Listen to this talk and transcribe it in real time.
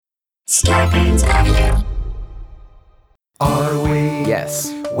Scarpins Avenue. Are we?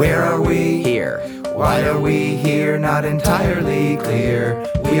 Yes. Where are we? Here. Why are we here? Not entirely clear.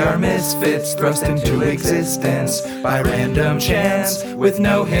 We are misfits thrust into existence by random chance, with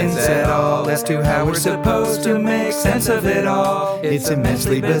no hints at all as to how we're supposed to make sense of it all. It's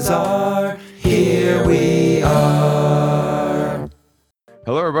immensely bizarre. Here we are.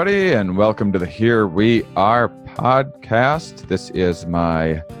 Hello, everybody, and welcome to the Here We Are podcast. This is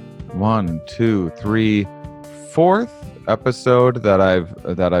my 4th episode that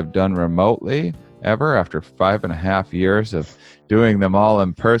I've done remotely ever after 5.5 years of doing them all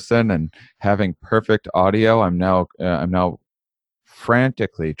in person and having perfect audio. I'm now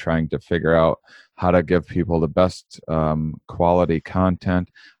frantically trying to figure out how to give people the best quality content.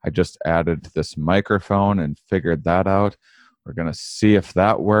 I just added this microphone and figured that out. We're going to see if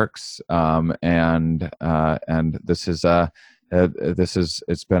that works. And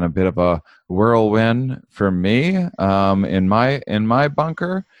it's been a bit of a whirlwind for me in my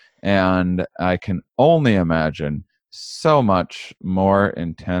bunker, and I can only imagine so much more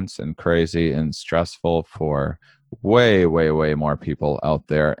intense and crazy and stressful for way more people out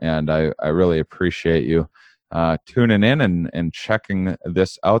there. And I really appreciate you tuning in and checking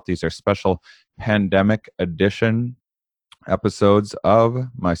this out. These are special pandemic edition episodes of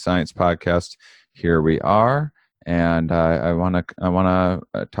my science podcast. Here we are. And I want to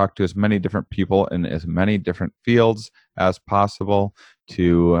talk to as many different people in as many different fields as possible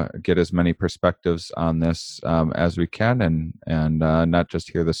to get as many perspectives on this as we can, and not just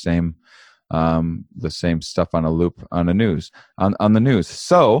hear the same stuff on a loop on the news.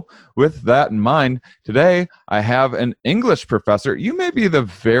 So, with that in mind, today I have an English professor. You may be the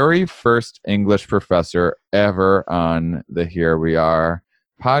very first English professor ever on the Here We Are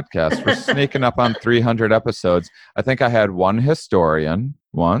podcast. We're sneaking up on 300 episodes. I think I had one historian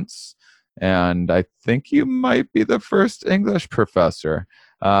once, and I think you might be the first English professor.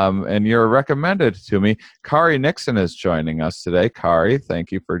 And you're recommended to me. Kari Nixon is joining us today. Kari,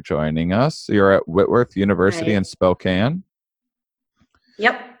 thank you for joining us. You're at Whitworth University in Spokane.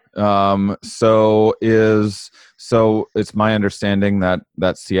 Yep. So it's my understanding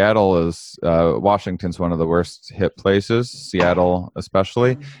that Seattle is Washington's one of the worst hit places, Seattle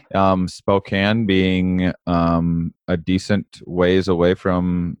especially, Spokane being a decent ways away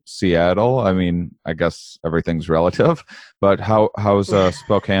from Seattle. I mean, I guess everything's relative, but how's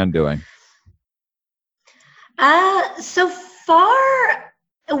Spokane doing? So far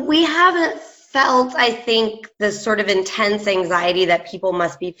we haven't felt, I think, the sort of intense anxiety that people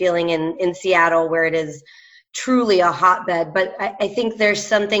must be feeling in Seattle, where it is truly a hotbed. But I think there's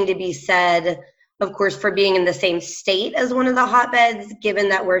something to be said, of course, for being in the same state as one of the hotbeds, given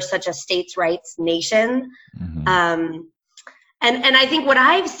that we're such a states' rights nation. Mm-hmm. And I think what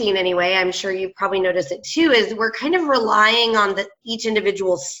I've seen anyway, I'm sure you've probably noticed it too, is we're kind of relying on each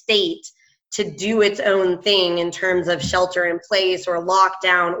individual state to do its own thing in terms of shelter in place or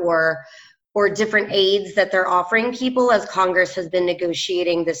lockdown or different aids that they're offering people, as Congress has been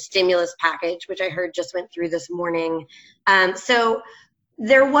negotiating the stimulus package, which I heard just went through this morning. So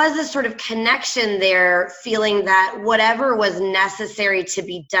there was a sort of connection there, feeling that whatever was necessary to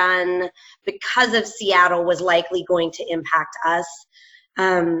be done because of Seattle was likely going to impact us.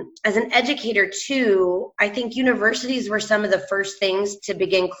 As an educator too, I think universities were some of the first things to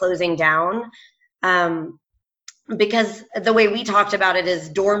begin closing down. Because the way we talked about it is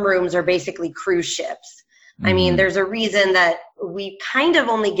dorm rooms are basically cruise ships. Mm-hmm. I mean, there's a reason that we kind of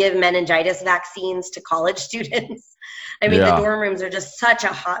only give meningitis vaccines to college students. I mean, The dorm rooms are just such a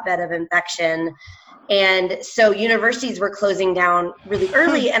hotbed of infection. And so universities were closing down really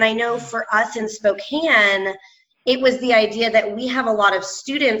early. And I know for us in Spokane, it was the idea that we have a lot of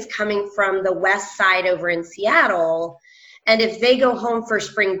students coming from the west side over in Seattle. And if they go home for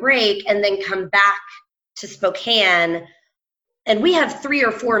spring break and then come back to Spokane, and we have 3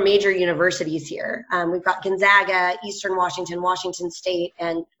 or 4 major universities here. We've got Gonzaga, Eastern Washington, Washington State,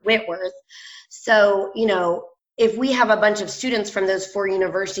 and Whitworth. So, if we have a bunch of students from those 4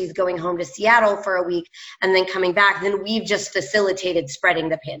 universities going home to Seattle for a week and then coming back, then we've just facilitated spreading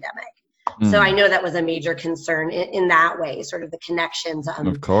the pandemic. So I know that was a major concern in that way, sort of the connections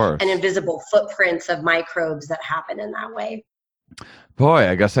of course, and invisible footprints of microbes that happen in that way. Boy,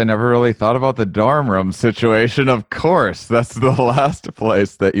 I guess I never really thought about the dorm room situation. Of course, that's the last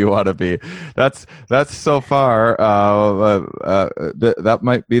place that you want to be. That's so far. That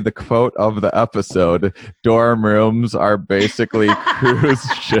might be the quote of the episode. Dorm rooms are basically cruise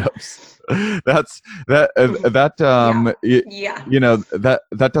ships. That's Yeah. you know,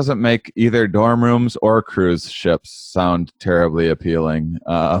 that doesn't make either dorm rooms or cruise ships sound terribly appealing.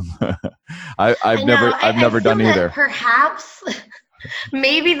 I've never feel done that either. perhaps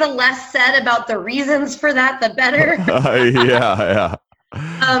maybe the less said about the reasons for that, the better. Yeah.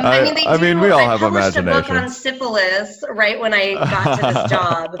 I mean, we all have published a book on imaginations. syphilis right when I got to this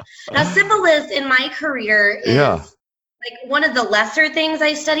job. Now, syphilis in my career is Yeah. like one of the lesser things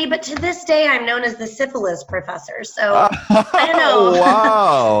I study, but to this day, I'm known as the syphilis professor. So I don't know.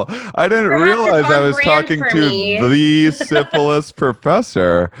 Wow. I didn't Perhaps it's realize I on was brand talking for to me. the syphilis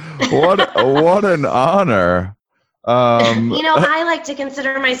professor. What an honor. I like to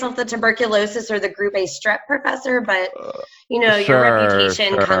consider myself the tuberculosis or the group A strep professor, but your Sure,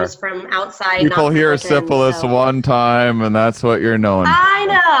 reputation sure. comes from outside. People not hear from within, syphilis so. one time, and that's what you're known for. I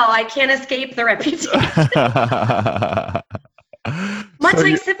know. I can't escape the reputation. Much So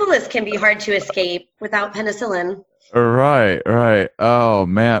like syphilis can be hard to escape without penicillin. Right. Oh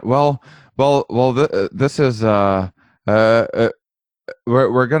man. Well. This is we're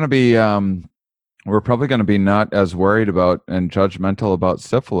gonna be we're probably going to be not as worried about and judgmental about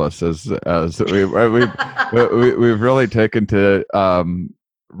syphilis as we've really taken to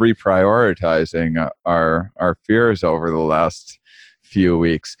reprioritizing our fears over the last few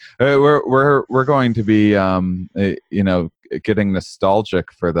weeks. We're going to be getting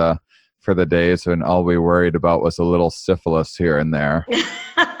nostalgic for the days when all we worried about was a little syphilis here and there.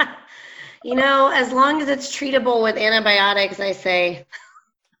 As long as it's treatable with antibiotics, I say.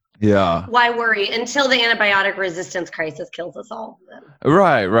 Yeah. Why worry until the antibiotic resistance crisis kills us all?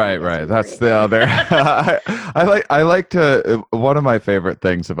 Right. That's the other. I like to. One of my favorite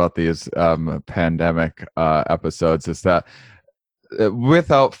things about these pandemic episodes is that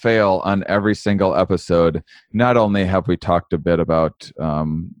without fail, on every single episode, not only have we talked a bit about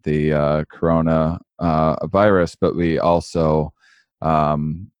the corona virus, but we also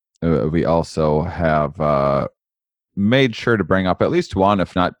have made sure to bring up at least one,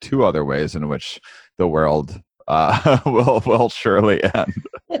 if not two, other ways in which the world will surely end.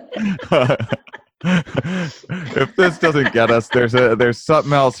 If this doesn't get us, there's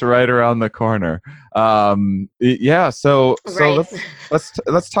something else right around the corner. Yeah. So Right.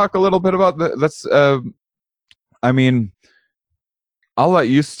 let's talk a little bit about I mean, I'll let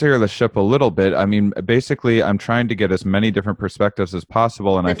you steer the ship a little bit. I mean, basically, I'm trying to get as many different perspectives as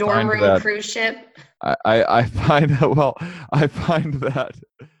possible, and the I dorm find room that cruise ship. I find that.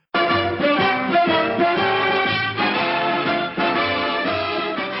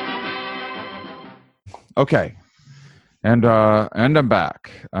 Okay, and I'm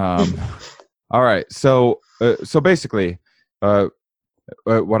back. All right, so basically,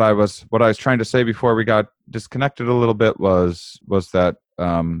 what I was trying to say before we got disconnected a little bit was that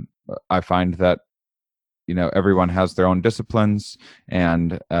I find that everyone has their own disciplines,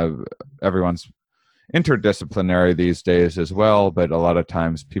 and everyone's interdisciplinary these days as well, but a lot of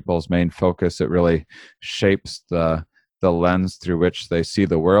times people's main focus, it really shapes the lens through which they see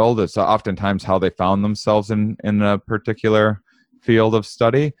the world. It's oftentimes how they found themselves in a particular field of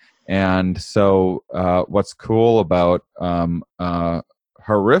study. And so what's cool about a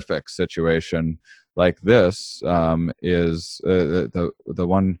horrific situation like this is the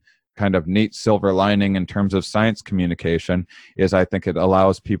one kind of neat silver lining in terms of science communication is I think it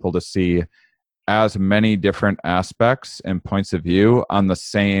allows people to see as many different aspects and points of view on the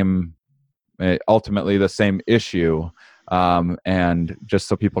same, ultimately the same issue, and just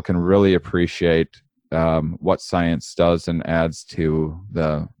so people can really appreciate what science does and adds to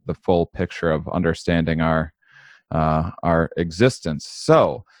the full picture of understanding our existence.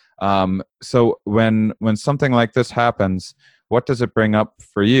 So when something like this happens, what does it bring up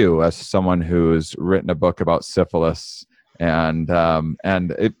for you as someone who's written a book about syphilis, and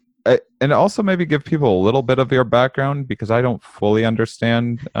also maybe give people a little bit of your background, because I don't fully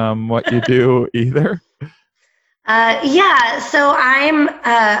understand what you do either. Yeah, so I'm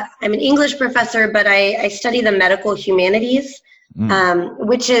an English professor, but I study the medical humanities,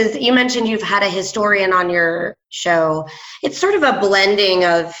 which is, you mentioned you've had a historian on your show. It's sort of a blending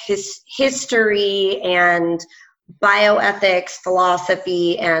of history and bioethics,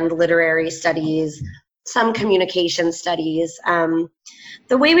 philosophy, and literary studies, some communication studies.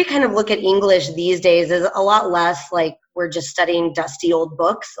 The way we kind of look at English these days is a lot less like we're just studying dusty old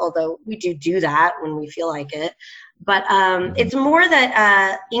books, although we do that when we feel like it. But it's more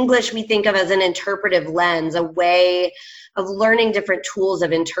that English we think of as an interpretive lens, a way of learning different tools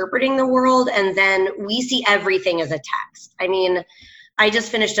of interpreting the world, and then we see everything as a text. I mean, I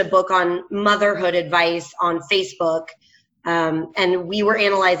just finished a book on motherhood advice on Facebook, And we were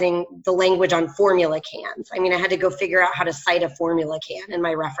analyzing the language on formula cans. I mean, I had to go figure out how to cite a formula can in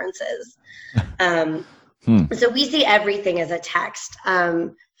my references. So we see everything as a text.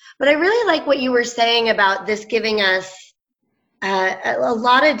 But I really like what you were saying about this giving us a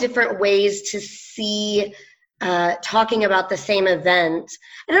lot of different ways to see talking about the same event.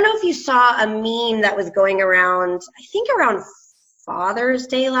 I don't know if you saw a meme that was going around, I think around Father's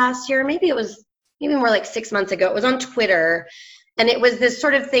Day last year. Maybe it was maybe more like 6 months ago. It was on Twitter. And it was this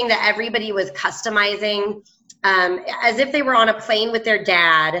sort of thing that everybody was customizing as if they were on a plane with their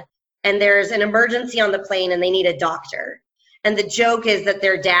dad and there's an emergency on the plane and they need a doctor. And the joke is that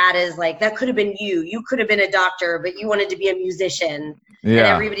their dad is like, that could have been you. You could have been a doctor, but you wanted to be a musician. Yeah. And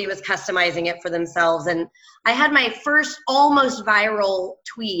everybody was customizing it for themselves. And I had my first almost viral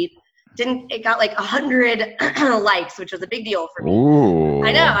tweet. It got like 100 likes, which was a big deal for me. Ooh.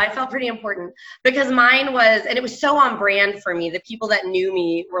 I know, I felt pretty important because mine was, and it was so on brand for me. The people that knew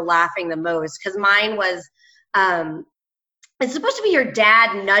me were laughing the most because mine was, it's supposed to be your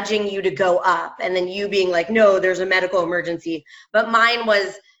dad nudging you to go up and then you being like, no, there's a medical emergency. But mine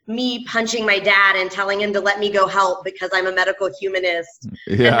was me punching my dad and telling him to let me go help because I'm a medical humanist.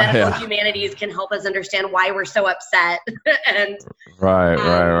 And medical humanities can help us understand why we're so upset. And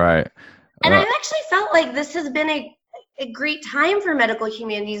Right. And I've actually felt like this has been a great time for medical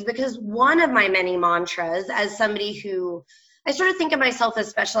humanities because one of my many mantras as somebody who, I sort of think of myself as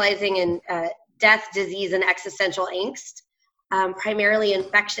specializing in death, disease, and existential angst. Primarily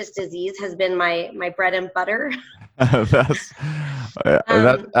infectious disease has been my bread and butter. That's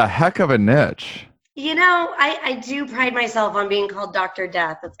a heck of a niche. You know, I do pride myself on being called Dr.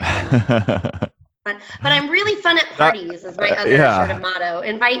 Death. That's kind of fun. But I'm really fun at parties is my other sort of motto.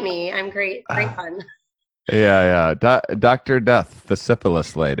 Invite me. I'm great fun. Yeah. Dr. Death, the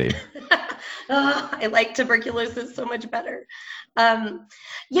syphilis lady. I like tuberculosis so much better. But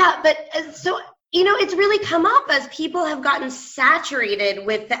so, you know, it's really come up as people have gotten saturated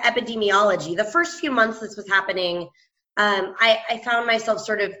with the epidemiology. The first few months this was happening, I found myself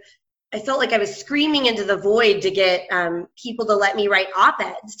I felt like I was screaming into the void to get people to let me write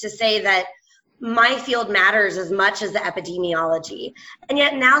op-eds to say that my field matters as much as the epidemiology. And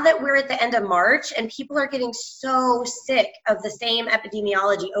yet now that we're at the end of March and people are getting so sick of the same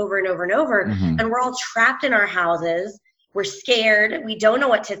epidemiology over and over and over, and we're all trapped in our houses, we're scared, we don't know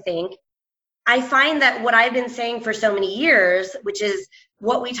what to think. I find that what I've been saying for so many years, which is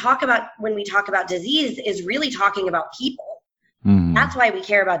what we talk about when we talk about disease, is really talking about people. That's why we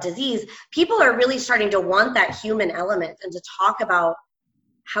care about disease. People are really starting to want that human element and to talk about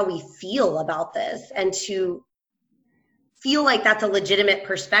how we feel about this and to feel like that's a legitimate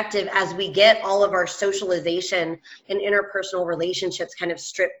perspective as we get all of our socialization and interpersonal relationships kind of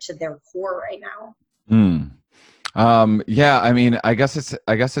stripped to their core right now. I mean, I guess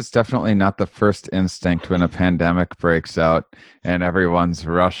it's definitely not the first instinct when a pandemic breaks out and everyone's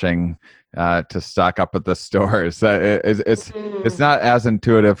rushing to stock up at the stores. It's not as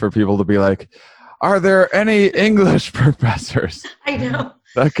intuitive for people to be like, are there any English professors? I know.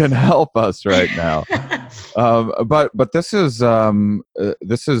 That can help us right now. But this is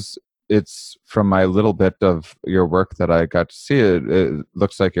it's from my little bit of your work that I got to see. It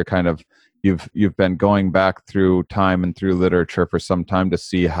looks like you're kind of you've been going back through time and through literature for some time to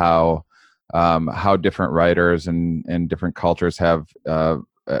see how different writers and different cultures have the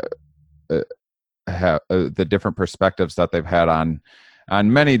different perspectives that they've had on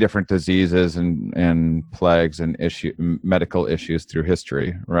many different diseases and plagues and medical issues through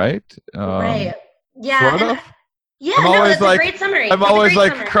history, right? Right. Yeah. Sort of? Yeah, that's a great summary. I'm always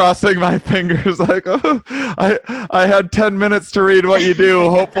crossing my fingers like, oh, I had 10 minutes to read what you do.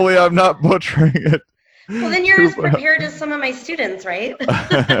 Hopefully I'm not butchering it. Well, then you're as prepared as some of my students, right?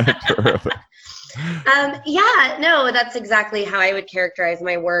 Terrific. That's exactly how I would characterize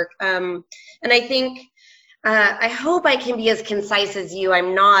my work. And I think, I hope I can be as concise as you.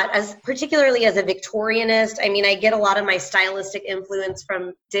 I'm not particularly as a Victorianist. I mean, I get a lot of my stylistic influence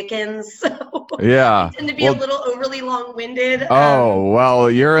from Dickens. So yeah. I tend to be a little overly long-winded. Oh,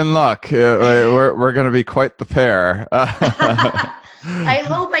 well, you're in luck. We're going to be quite the pair. I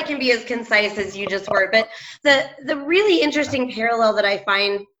hope I can be as concise as you just were. But the really interesting parallel that I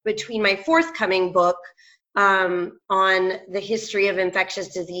find between my forthcoming book on the history of infectious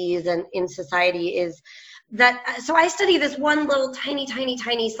disease and in society is that, so I study this one little tiny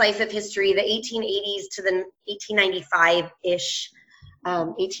slice of history, the 1880s to the 1895-ish,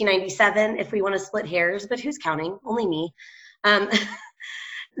 1897, if we want to split hairs, but who's counting? Only me. The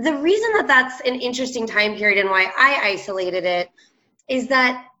reason that that's an interesting time period and why I isolated it is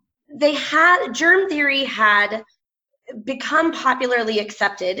that germ theory had become popularly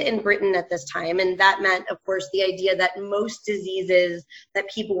accepted in Britain at this time. And that meant, of course, the idea that most diseases that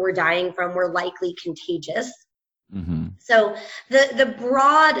people were dying from were likely contagious. Mm-hmm. So the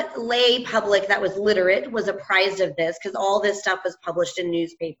broad lay public that was literate was apprised of this because all this stuff was published in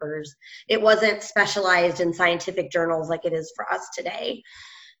newspapers. It wasn't specialized in scientific journals like it is for us today.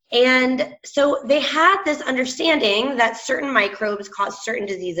 And so they had this understanding that certain microbes cause certain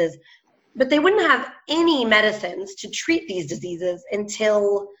diseases, but they wouldn't have any medicines to treat these diseases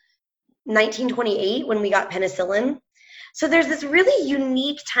until 1928 when we got penicillin. So there's this really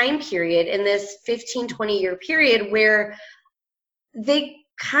unique time period in this 15, 20-year period where they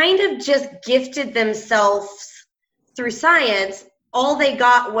kind of just gifted themselves through science. All they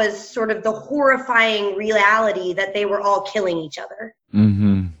got was sort of the horrifying reality that they were all killing each other.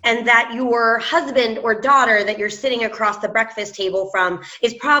 Mm-hmm. And that your husband or daughter that you're sitting across the breakfast table from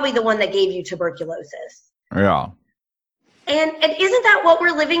is probably the one that gave you tuberculosis. Yeah. And isn't that what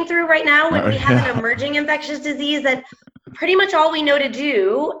we're living through right now when we have an emerging infectious disease that pretty much all we know to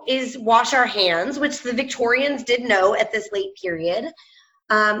do is wash our hands, which the Victorians did know at this late period.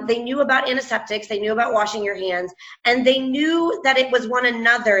 They knew about antiseptics, they knew about washing your hands, and they knew that it was one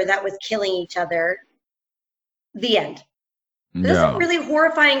another that was killing each other. The end. This is a really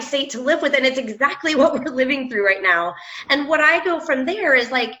horrifying state to live with, and it's exactly what we're living through right now. And what I go from there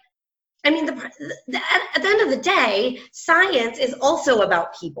is like, I mean, at the end of the day, science is also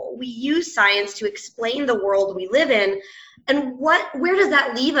about people. We use science to explain the world we live in. And where does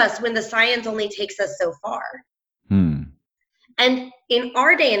that leave us when the science only takes us so far? And in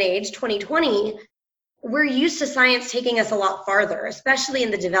our day and age, 2020, we're used to science taking us a lot farther, especially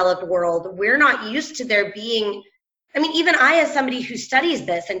in the developed world. We're not used to there being, I mean, even I, as somebody who studies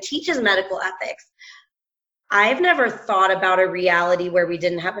this and teaches medical ethics, I've never thought about a reality where we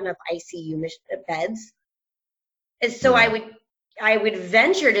didn't have enough ICU beds. And so I would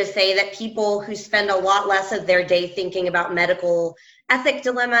venture to say that people who spend a lot less of their day thinking about medical ethic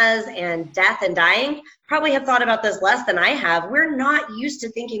dilemmas and death and dying probably have thought about this less than I have. We're not used to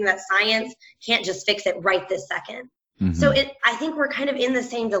thinking that science can't just fix it right this second. Mm-hmm. So I think we're kind of in the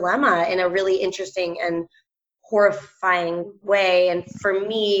same dilemma in a really interesting and horrifying way. And for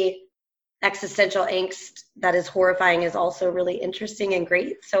me, existential angst that is horrifying is also really interesting and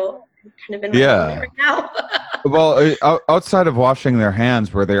great. So I'm kind of in my moment right now. Well, outside of washing their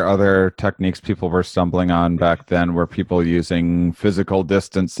hands, were there other techniques people were stumbling on back then? Were people using physical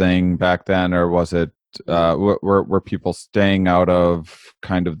distancing back then, or was it were people staying out of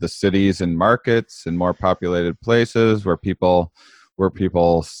kind of the cities and markets and more populated places? Were people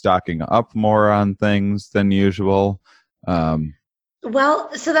stocking up more on things than usual?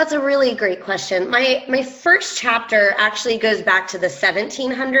 Well, so that's a really great question. My first chapter actually goes back to the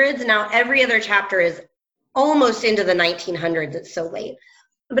 1700s. Now, every other chapter is almost into the 1900s. It's so late.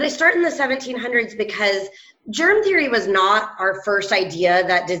 But I start in the 1700s because germ theory was not our first idea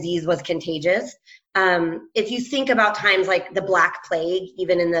that disease was contagious. If you think about times like the Black Plague,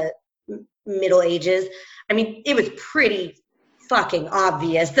 even in the Middle Ages, I mean, it was pretty fucking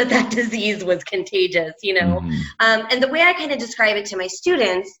obvious that disease was contagious, you know? Mm-hmm. And the way I kind of describe it to my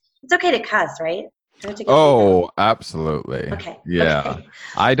students, it's okay to cuss, right? Absolutely. Okay. Yeah. Okay.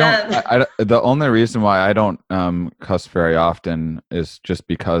 I don't, the only reason why I don't cuss very often is just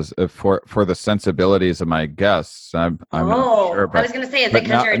because for the sensibilities of my guests. I'm not sure, I was going to say, is it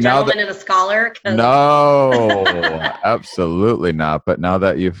because you're a gentleman and a scholar? No, absolutely not. But now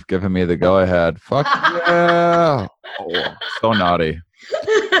that you've given me the go ahead, fuck yeah. Oh, so naughty.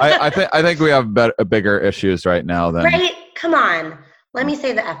 I think we have bigger issues right now than. Right? Come on. Let me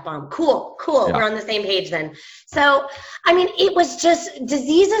say the F-bomb. Cool. Yeah. We're on the same page then. So, I mean, it was just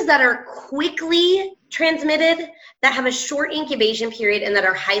diseases that are quickly transmitted, that have a short incubation period, and that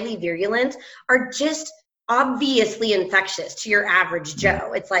are highly virulent are just obviously infectious to your average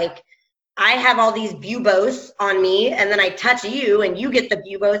Joe. It's like, I have all these buboes on me, and then I touch you, and you get the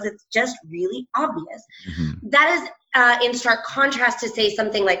buboes. It's just really obvious. Mm-hmm. That is in stark contrast to, say,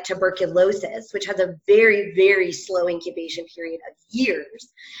 something like tuberculosis, which has a very, very slow incubation period of years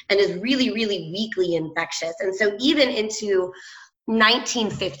and is really, really weakly infectious. And so even into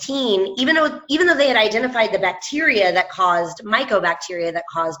 1915, even though they had identified the bacteria that caused mycobacteria that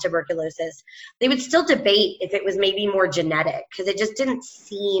caused tuberculosis, they would still debate if it was maybe more genetic because it just didn't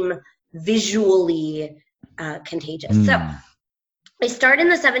seem visually contagious. So I start in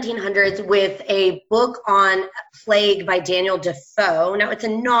the 1700s with a book on plague by Daniel Defoe. Now, it's a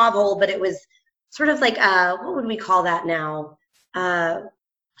novel, but it was sort of like, what would we call that now?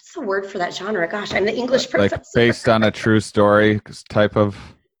 What's the word for that genre? Gosh, I'm the English professor. Like based on a true story type of?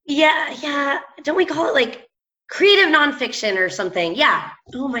 Yeah. Don't we call it like creative nonfiction or something. Yeah.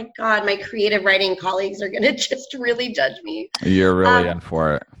 Oh my God, my creative writing colleagues are going to just really judge me. You're really in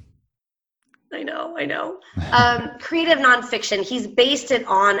for it. I know. Creative nonfiction. He's based it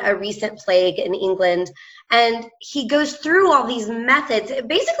on a recent plague in England. And he goes through all these methods.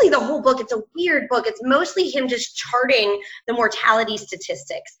 Basically, the whole book, it's a weird book. It's mostly him just charting the mortality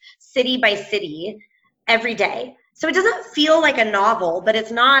statistics, city by city, every day. So it doesn't feel like a novel, but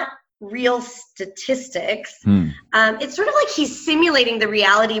it's not real statistics. It's sort of like he's simulating the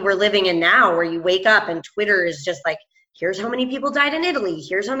reality we're living in now, where you wake up and Twitter is just like, here's how many people died in Italy.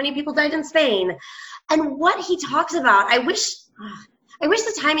 Here's how many people died in Spain. And what he talks about, I wish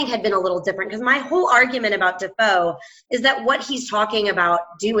the timing had been a little different, because my whole argument about Defoe is that what he's talking about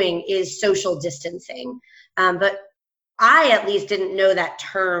doing is social distancing. But I at least didn't know that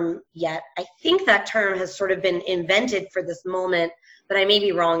term yet. I think that term has sort of been invented for this moment, but I may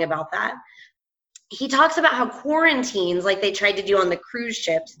be wrong about that. He talks about how quarantines, like they tried to do on the cruise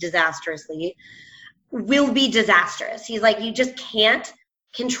ships disastrously, will be disastrous. He's like, you just can't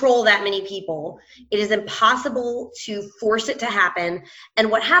control that many people. It is impossible to force it to happen.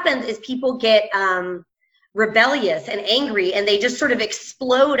 And what happens is people get rebellious and angry, and they just sort of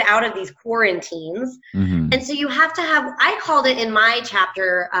explode out of these quarantines. And so you have to have, I called it in my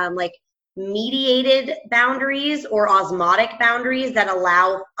chapter, like mediated boundaries or osmotic boundaries that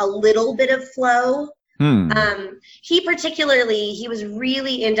allow a little bit of flow. He was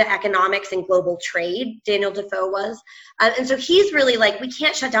really into economics and global trade, Daniel Defoe was. And so he's really like, we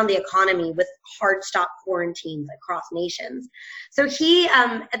can't shut down the economy with hard stop quarantines across nations. So he,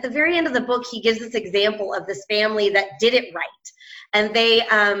 at the very end of the book, he gives this example of this family that did it right. And they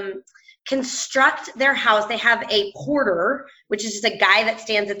construct their house. They have a porter, which is just a guy that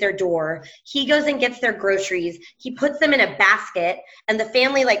stands at their door. He goes and gets their groceries. He puts them in a basket, and the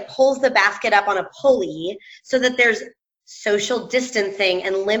family like pulls the basket up on a pulley so that there's social distancing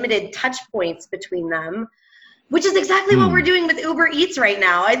and limited touch points between them, which is exactly what we're doing with Uber Eats right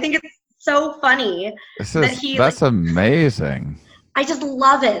now. I think it's so funny. That's amazing. I just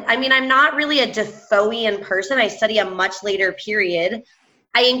love it. I mean, I'm not really a Defoean person. I study a much later period.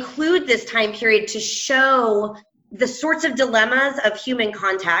 I include this time period to show the sorts of dilemmas of human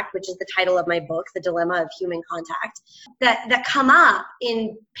contact, which is the title of my book, The Dilemma of Human Contact, that come up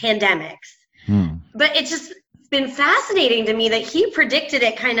in pandemics. But it's just been fascinating to me that he predicted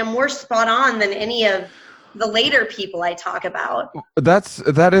it kind of more spot on than any of the later people I talk about.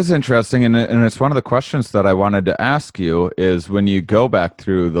 That is interesting, and it's one of the questions that I wanted to ask you is when you go back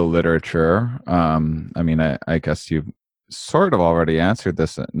through the literature. I mean, I guess you sort of already answered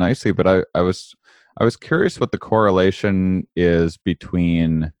this nicely, but I was curious what the correlation is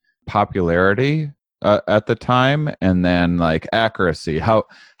between popularity at the time and then like accuracy, how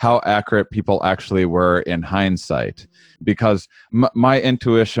accurate people actually were in hindsight, because my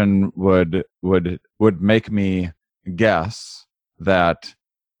intuition would make me guess that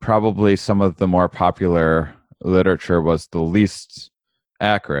probably some of the more popular literature was the least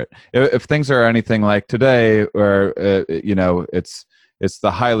accurate. If things are anything like today, where it's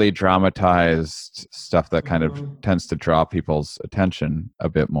the highly dramatized stuff that kind of tends to draw people's attention a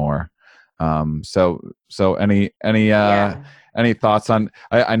bit more. So any thoughts on?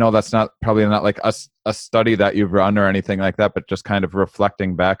 I know that's probably not like a study that you've run or anything like that, but just kind of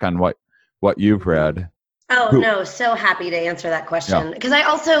reflecting back on what you've read. Oh, no, so happy to answer that question. Because I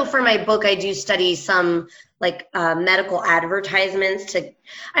also, for my book, I do study some like medical advertisements.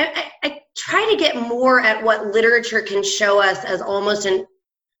 I try to get more at what literature can show us as almost an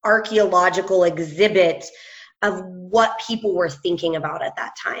archaeological exhibit of what people were thinking about at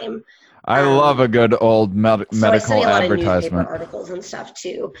that time. I love a good old medical so I study a lot advertisement. of newspaper articles and stuff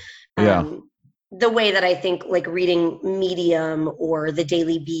too. The way that I think like reading Medium or the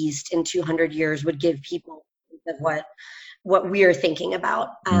Daily Beast in 200 years would give people of what we're thinking about.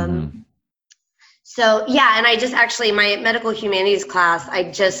 So yeah, and I just actually, my medical humanities class,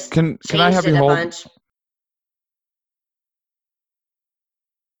 I just can I have you hold? Bunch.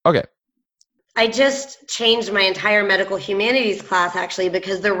 Okay. I just changed my entire medical humanities class actually,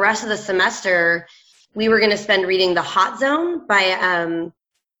 because the rest of the semester we were going to spend reading The Hot Zone by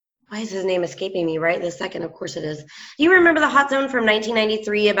why is his name escaping me right this second? Of course it is. You remember The Hot Zone from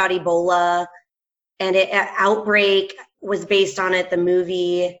 1993 about Ebola, and Outbreak was based on it, the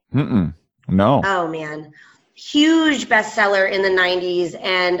movie. No. Oh man. Huge bestseller in the 90s,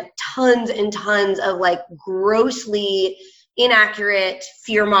 and tons of like grossly inaccurate,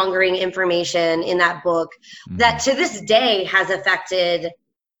 fear-mongering information in that book that to this day has affected,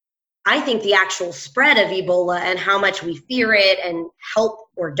 I think, the actual spread of Ebola and how much we fear it and help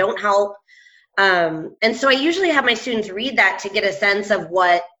or don't help. And so I usually have my students read that to get a sense of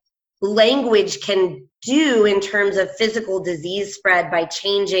what language can do in terms of physical disease spread by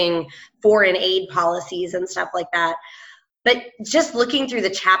changing foreign aid policies and stuff like that. But just looking through the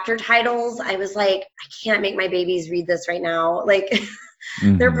chapter titles, I was like, I can't make my babies read this right now. Like,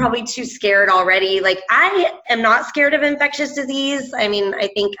 they're probably too scared already. Like, I am not scared of infectious disease. I mean, I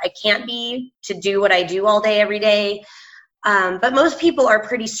think I can't be to do what I do all day, every day. But most people are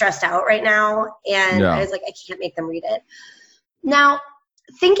pretty stressed out right now. And I was like, I can't make them read it. Now,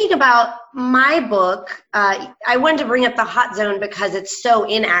 thinking about my book, I wanted to bring up The Hot Zone because it's so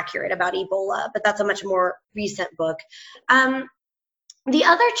inaccurate about Ebola, but that's a much more recent book. The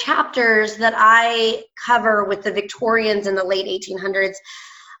other chapters that I cover with the Victorians in the late 1800s,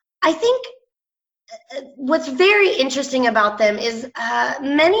 I think what's very interesting about them is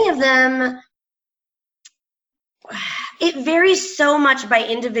many of them, it varies so much by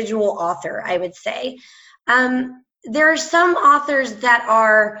individual author, I would say. There are some authors that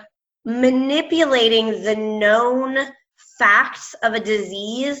are manipulating the known facts of a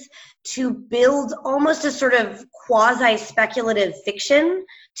disease to build almost a sort of quasi-speculative fiction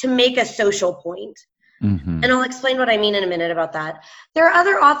to make a social point. And I'll explain what I mean in a minute about that. There are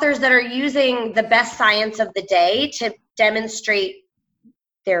other authors that are using the best science of the day to demonstrate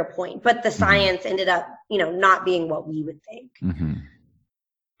their point, but the science ended up, not being what we would think.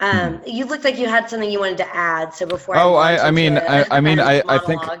 You looked like you had something you wanted to add. So before I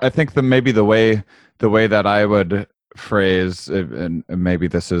think maybe the way that I would phrase, and maybe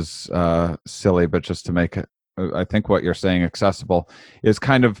this is silly, but just to make it, I think what you're saying accessible is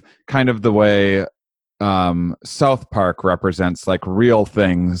kind of the way South Park represents like real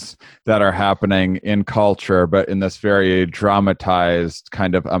things that are happening in culture, but in this very dramatized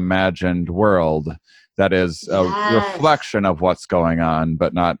kind of imagined world that is a reflection of what's going on,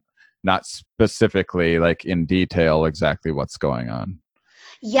 but not specifically like in detail exactly what's going on.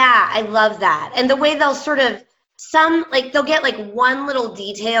 Yeah, I love that. And the way they'll sort of they'll get like one little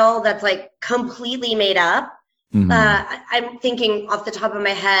detail that's like completely made up. I'm thinking off the top of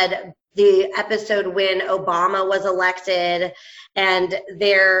my head, the episode when Obama was elected, and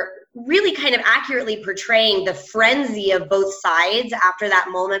they're really kind of accurately portraying the frenzy of both sides after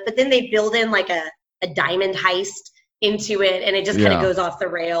that moment. But then they build in like a diamond heist into it, and it just kind of goes off the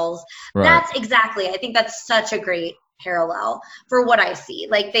rails. Right. That's exactly, I think that's such a great parallel for what I see.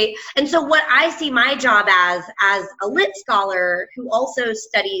 And so what I see my job as a lit scholar who also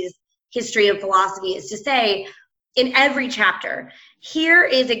studies history and philosophy is to say, in every chapter, here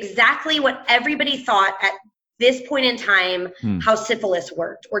is exactly what everybody thought at this point in time, how syphilis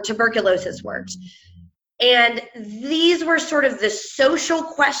worked or tuberculosis worked. And these were sort of the social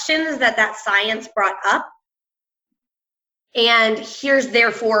questions that science brought up. And here's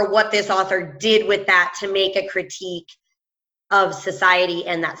therefore what this author did with that to make a critique of society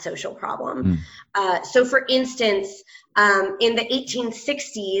and that social problem. So for instance, in the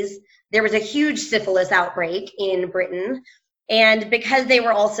 1860s, there was a huge syphilis outbreak in Britain. And because they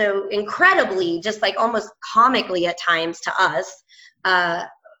were also incredibly, just like almost comically at times to us,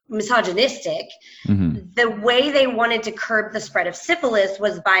 misogynistic, the way they wanted to curb the spread of syphilis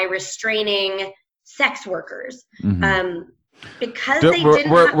was by restraining sex workers. Because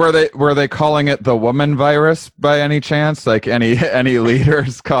were they calling it the woman virus by any chance? Like any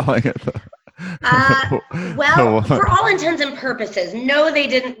leaders calling it well, for all intents and purposes, no, they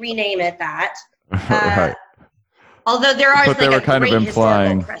didn't rename it that. Right. Although there are, but they were kind of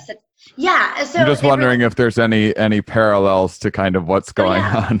implying. Yeah, so I'm just wondering if there's any parallels to kind of what's going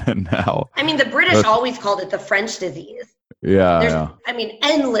on now. I mean, the British always called it the French disease. Yeah. I mean,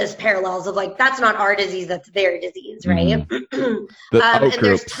 endless parallels of like, that's not our disease, that's their disease, right? And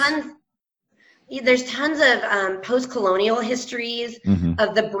there's tons of post-colonial histories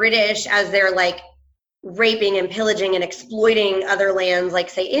of the British as they're like raping and pillaging and exploiting other lands, like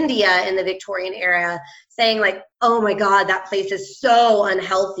say India in the Victorian era, saying like, oh my God, that place is so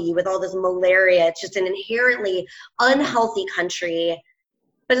unhealthy with all this malaria. It's just an inherently unhealthy country.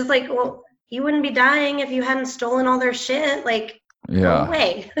 But it's like, well, you wouldn't be dying if you hadn't stolen all their shit. Like, go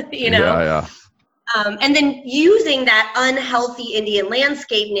away, and then using that unhealthy Indian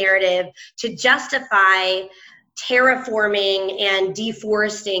landscape narrative to justify terraforming and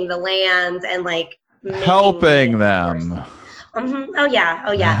deforesting the lands and like helping them. Oh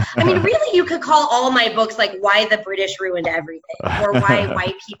yeah. I mean, really, you could call all my books like "Why the British Ruined Everything" or "Why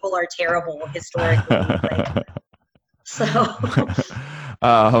White People Are Terrible Historically." So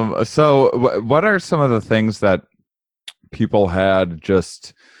what are some of the things that people had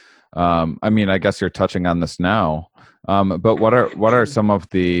just? I mean, I guess you're touching on this now, but what are some of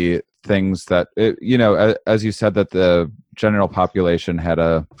the things that as you said, that the general population had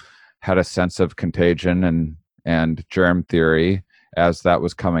a sense of contagion and germ theory as that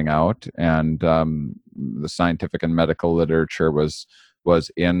was coming out, and the scientific and medical literature was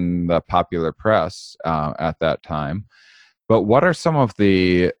in the popular press at that time. But what are some of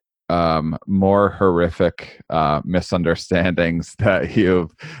the more horrific misunderstandings that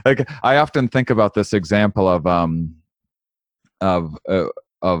you've, like? I often think about this example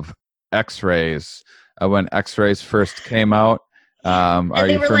of X-rays when X-rays first came out. And are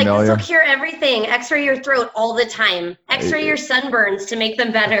they you were familiar? like, this will cure everything. X-ray your throat all the time. X-ray your sunburns to make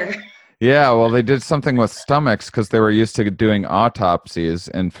them better. Yeah, well, they did something with stomachs because they were used to doing autopsies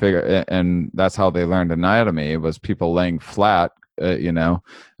and that's how they learned anatomy, was people laying flat,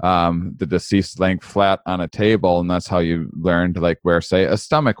 the deceased laying flat on a table, and that's how you learned like where, say, a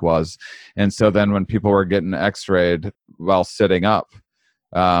stomach was. And so then when people were getting X-rayed while sitting up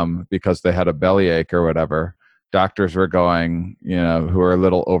because they had a bellyache or whatever, doctors were going, who were a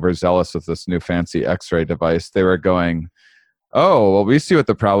little overzealous with this new fancy X-ray device, they were going, oh, well, we see what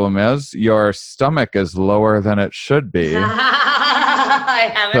the problem is. Your stomach is lower than it should be.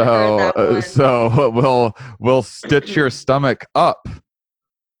 I haven't heard that one. So we'll stitch your stomach up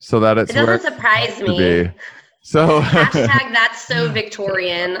so that it's it doesn't where it surprise should me. be. So hashtag that's so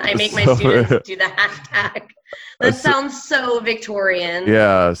Victorian. I make my students do the hashtag. That sounds so Victorian.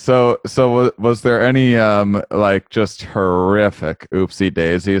 Yeah. So was there any just horrific oopsie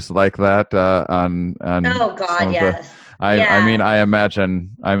daisies like that on Oh God, yes. I mean, I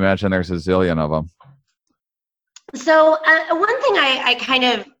imagine there's a zillion of them. So one thing I kind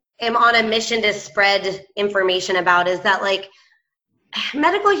of am on a mission to spread information about is that, like,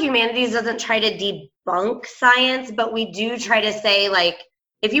 medical humanities doesn't try to debunk science, but we do try to say, like,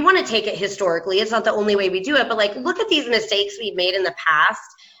 if you want to take it historically, it's not the only way we do it, but like, look at these mistakes we've made in the past.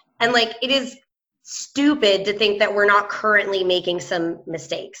 And like, it is stupid to think that we're not currently making some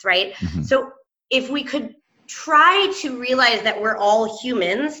mistakes, right? Mm-hmm. So if we could try to realize that we're all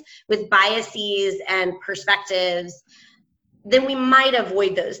humans with biases and perspectives, then we might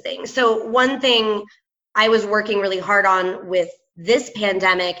avoid those things. So one thing I was working really hard on with this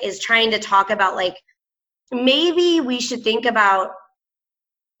pandemic is trying to talk about, like, maybe we should think about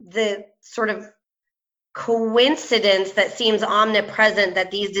the sort of coincidence that seems omnipresent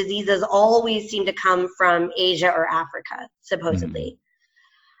that these diseases always seem to come from Asia or Africa, supposedly. Mm-hmm.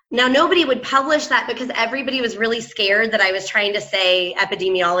 Now, nobody would publish that because everybody was really scared that I was trying to say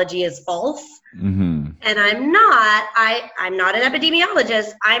epidemiology is false. Mm-hmm. And I'm not. I'm not an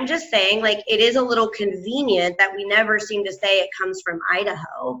epidemiologist. I'm just saying, like, it is a little convenient that we never seem to say it comes from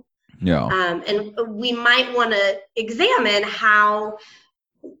Idaho. Yeah. And we might want to examine how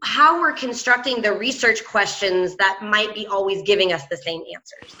we're constructing the research questions that might be always giving us the same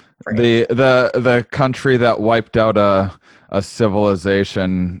answers. The country that wiped out a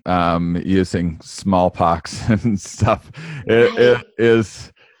civilization using smallpox and stuff, it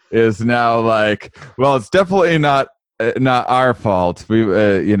is now like, well, it's definitely not our fault. We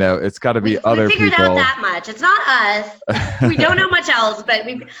it's got to be other people. We figured out that much. It's not us. We don't know much else, but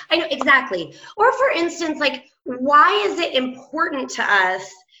I know exactly. Or for instance, like, why is it important to us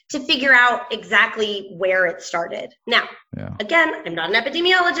to figure out exactly where it started? Now, Again, I'm not an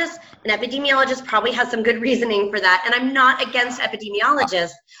epidemiologist. An epidemiologist probably has some good reasoning for that. And I'm not against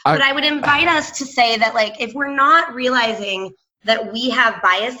epidemiologists, but I would invite us to say that, like, if we're not realizing that we have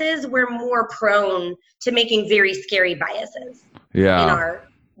biases, we're more prone to making very scary biases in our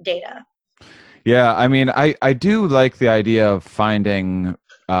data. Yeah, I mean, I do like the idea of finding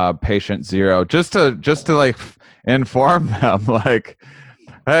patient zero, just to like inform them, like,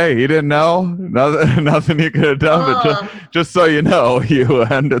 hey, you didn't know, nothing you could have done, but just so you know, you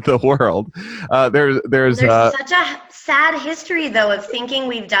ended the world. There's such a sad history, though, of thinking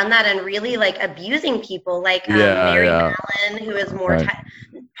we've done that and really, like, abusing people, like Mary Mallon, who is more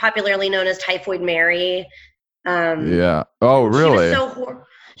popularly known as Typhoid Mary. Oh, really?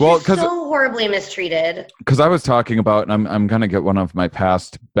 She was so horribly mistreated. Because I was talking about, and I'm going to get one of my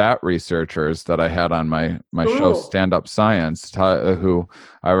past bat researchers that I had on my show, Stand Up Science, who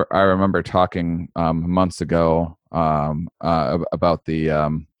I remember talking months ago about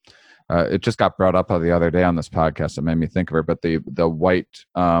the, it just got brought up the other day on this podcast. It made me think of her, but the white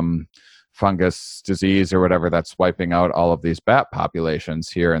fungus disease or whatever that's wiping out all of these bat populations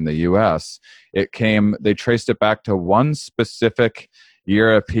here in the U.S. They traced it back to one specific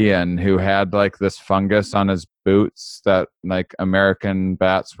European who had, like, this fungus on his boots that, like, American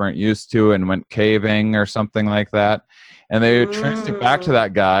bats weren't used to, and went caving or something like that. And they traced it back to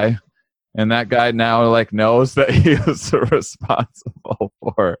that guy. And that guy now, like, knows that he is responsible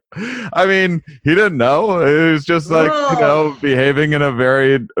for I mean, he didn't know. He was just like, behaving in a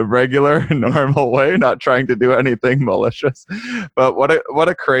very regular, normal way, not trying to do anything malicious. But what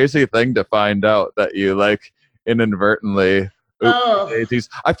a crazy thing to find out that you like inadvertently. Daisies.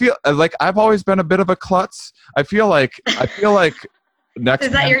 I feel like I've always been a bit of a klutz. I feel like next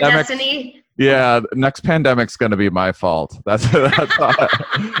is that your destiny? Yeah, next pandemic's going to be my fault. That's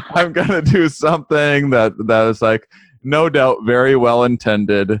I'm going to do something that is like no doubt very well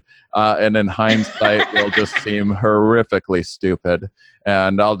intended, and in hindsight will just seem horrifically stupid,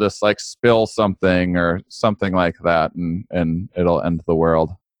 and I'll just like spill something or something like that, and it'll end the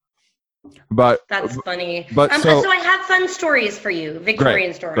world. But that's funny. But so I have fun stories for you,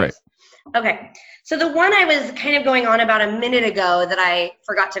 Victorian stories. Great. Okay, so the one I was kind of going on about a minute ago that I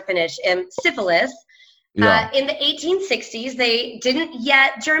forgot to finish, syphilis. Yeah. In the 1860s, they didn't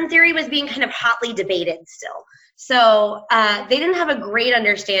yet, germ theory was being kind of hotly debated still. So they didn't have a great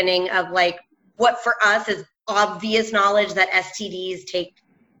understanding of like what for us is obvious knowledge that STDs take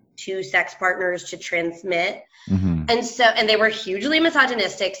two sex partners to transmit. Mm-hmm. And they were hugely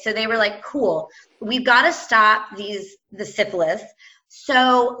misogynistic. So they were like, cool, we've got to stop the syphilis.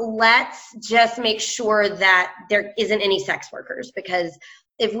 So let's just make sure that there isn't any sex workers, because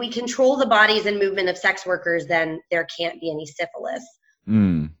if we control the bodies and movement of sex workers, then there can't be any syphilis.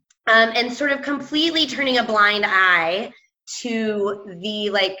 And sort of completely turning a blind eye to the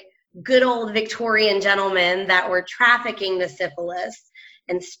like good old Victorian gentlemen that were trafficking the syphilis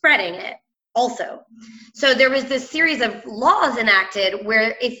and spreading it also. So there was this series of laws enacted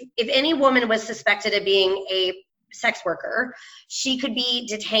where if any woman was suspected of being a sex worker, she could be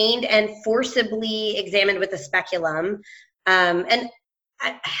detained and forcibly examined with a speculum. And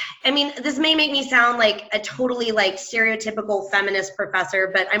I mean, this may make me sound like a totally like stereotypical feminist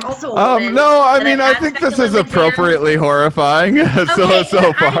professor, but I'm also a woman. No, I mean, I think this is appropriately horrifying.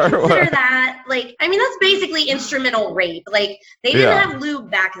 so far. I consider that like, I mean, that's basically instrumental rape. Like they didn't have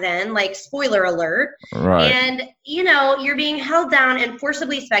lube back then, like spoiler alert. Right. And you're being held down and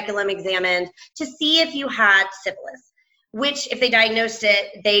forcibly speculum examined to see if you had syphilis. Which, if they diagnosed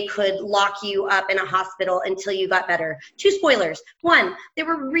it, they could lock you up in a hospital until you got better. 2 spoilers. 1, they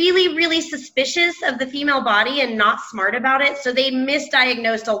were really, really suspicious of the female body and not smart about it, so they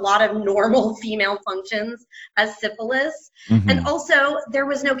misdiagnosed a lot of normal female functions as syphilis. Mm-hmm. And also, there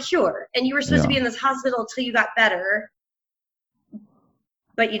was no cure, and you were supposed to be in this hospital until you got better,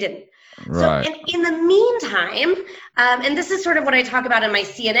 but you didn't. Right. So in the meantime, and this is sort of what I talk about in my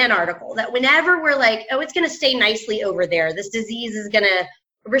CNN article, that whenever we're like, oh, it's going to stay nicely over there, this disease is going to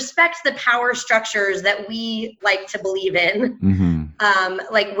respect the power structures that we like to believe in. Mm-hmm.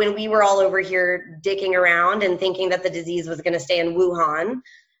 Like when we were all over here dicking around and thinking that the disease was going to stay in Wuhan,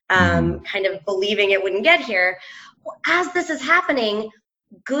 kind of believing it wouldn't get here. Well, as this is happening,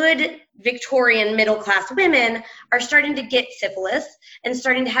 good Victorian middle-class women are starting to get syphilis and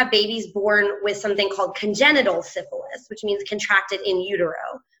starting to have babies born with something called congenital syphilis, which means contracted in utero.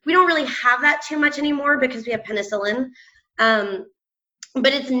 We don't really have that too much anymore because we have penicillin,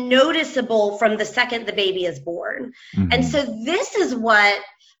 but it's noticeable from the second the baby is born. Mm-hmm. And so this is what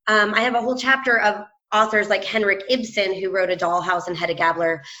I have a whole chapter of authors like Henrik Ibsen, who wrote A Dollhouse and Hedda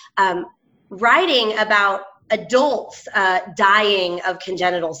Gabler, writing about adults dying of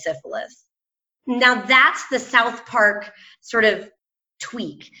congenital syphilis. Now that's the South Park sort of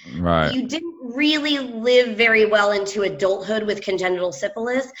tweak. Right. You didn't really live very well into adulthood with congenital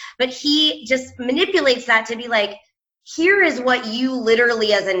syphilis, but he just manipulates that to be like, here is what you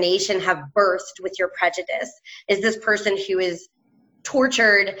literally as a nation have birthed with your prejudice, is this person who is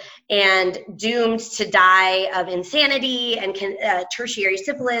tortured and doomed to die of insanity and tertiary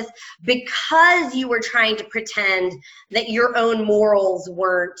syphilis because you were trying to pretend that your own morals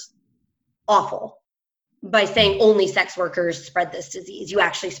weren't awful by saying only sex workers spread this disease. You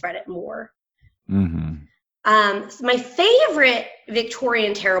actually spread it more. Mm-hmm. So my favorite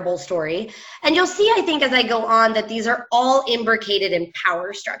Victorian terrible story, and you'll see, I think, as I go on, that these are all imbricated in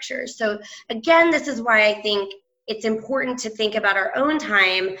power structures. So again, this is why I think it's important to think about our own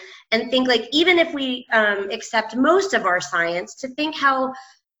time and think like, even if we accept most of our science, to think how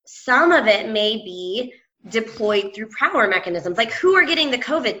some of it may be deployed through power mechanisms. Like who are getting the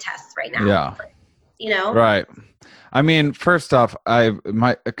COVID tests right now? Yeah. Right. I mean, first off, can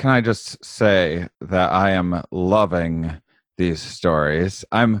I just say that I am loving these stories.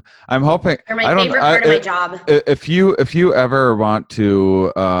 I'm hoping they're my favorite part of my job. If you ever want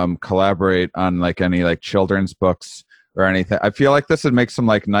to collaborate on like any like children's books or anything, I feel like this would make some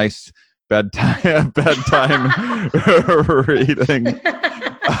like nice bedtime reading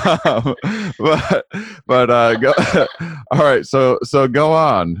Go, all right. So go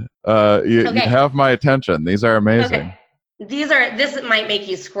on. You Okay. have my attention. These are amazing. Okay. This might make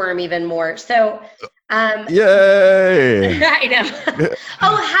you squirm even more. So, yay! I know.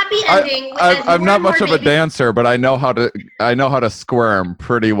 Oh, happy ending. I'm not much of a dancer, but I know how to squirm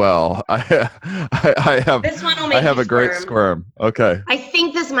pretty well. I have this one will make I have you a great squirm. Okay. I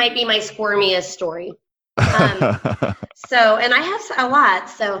think this might be my squirmiest story. And I have a lot.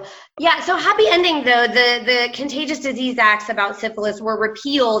 So yeah, so happy ending though. The Contagious Disease Acts about syphilis were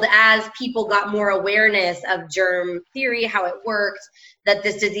repealed as people got more awareness of germ theory, how it worked, that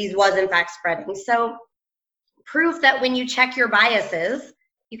this disease was in fact spreading. So proof that when you check your biases,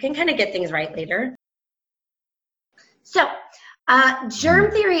 you can kind of get things right later. So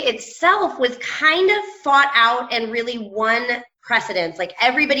germ theory itself was kind of fought out and really won precedence. Like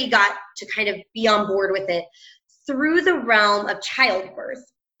everybody got to kind of be on board with it through the realm of childbirth.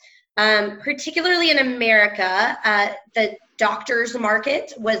 Particularly in America, the doctor's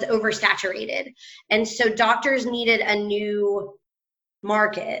market was oversaturated. And so doctors needed a new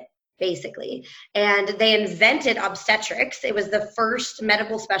market, basically. And they invented obstetrics. It was the first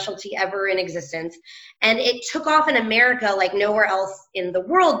medical specialty ever in existence. And it took off in America like nowhere else in the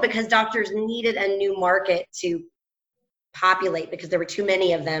world because doctors needed a new market to populate because there were too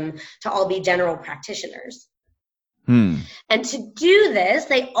many of them to all be general practitioners. And to do this,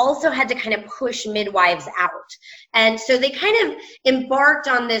 they also had to kind of push midwives out. And so they kind of embarked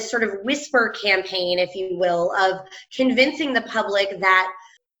on this sort of whisper campaign, if you will, of convincing the public that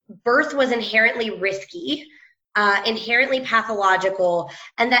birth was inherently risky, inherently pathological,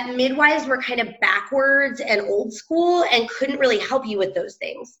 and that midwives were kind of backwards and old school and couldn't really help you with those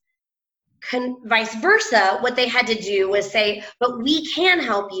things. Vice versa, what they had to do was say, but we can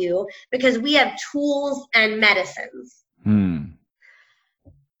help you because we have tools and medicines.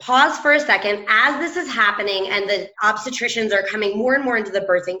 Pause for a second as this is happening and the obstetricians are coming more and more into the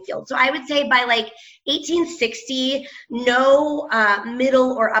birthing field. So I would say by like 1860, no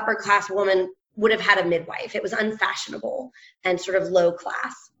middle or upper class woman would have had a midwife. It was unfashionable and sort of low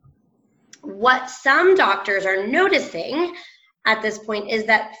class. What some doctors are noticing at this point is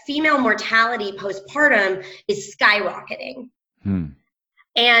that female mortality postpartum is skyrocketing.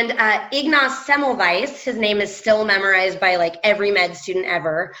 And Ignaz Semmelweis, his name is still memorized by like every med student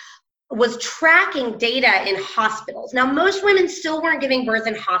ever, was tracking data in hospitals. Now, most women still weren't giving birth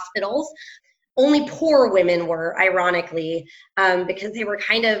in hospitals. Only poor women were, ironically, because they were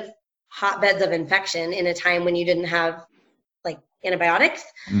kind of hotbeds of infection in a time when you didn't have like antibiotics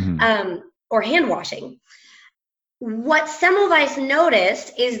or hand washing. What Semmelweis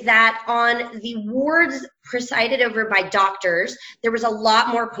noticed is that on the wards presided over by doctors, there was a lot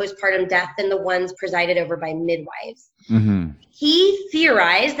more postpartum death than the ones presided over by midwives. He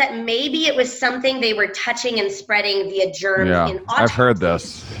theorized that maybe it was something they were touching and spreading via germs in autopsies. I've heard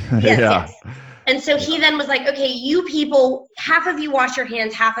this. Yes. And so he then was like, okay, you people, half of you wash your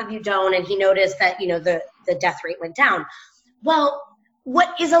hands, half of you don't. And he noticed that, you know, the death rate went down. Well,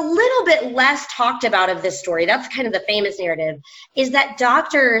 what is a little bit less talked about of this story, that's kind of the famous narrative, is that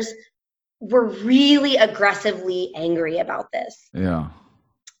doctors were really aggressively angry about this.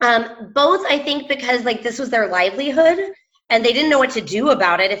 Both, I think, because like this was their livelihood and they didn't know what to do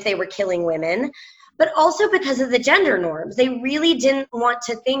about it if they were killing women, but also because of the gender norms. They really didn't want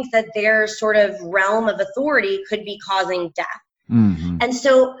to think that their sort of realm of authority could be causing death. And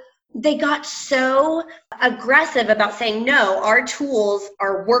so they got so aggressive about saying, no, our tools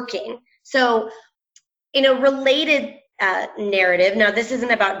are working. So in a related narrative, now this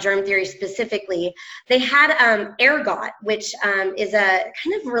isn't about germ theory specifically, they had ergot, which is a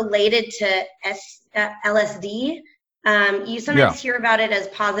kind of related to LSD. You sometimes hear about it as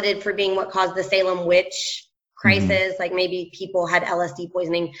posited for being what caused the Salem witch crisis, like maybe people had LSD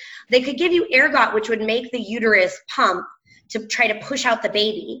poisoning. They could give you ergot, which would make the uterus pump to try to push out the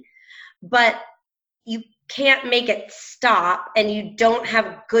baby. But you can't make it stop and you don't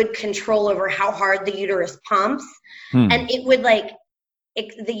have good control over how hard the uterus pumps. And it would like,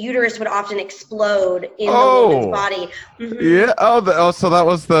 the uterus would often explode in the woman's body. Yeah. So that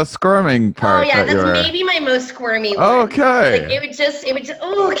was the squirming part. Oh yeah, that's maybe my most squirmy one. Okay. Like, it would just,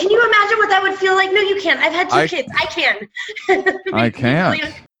 oh, can you imagine what that would feel like? No, you can't. I've had two kids. I can. I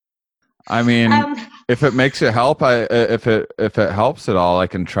can't. I mean, if it makes you help, if it helps at all, I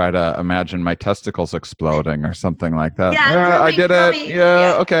can try to imagine my testicles exploding or something like that. Yeah, I did it.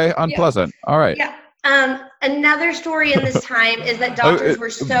 Yeah, okay, unpleasant. All right. Yeah. Another story in this time is that doctors were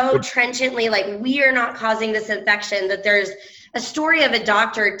so trenchantly like, we are not causing this infection, that there's a story of a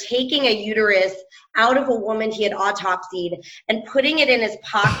doctor taking a uterus out of a woman he had autopsied and putting it in his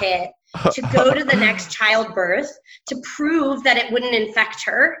pocket to go to the next childbirth to prove that it wouldn't infect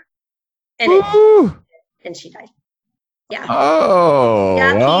her. And she died. Yeah. Oh.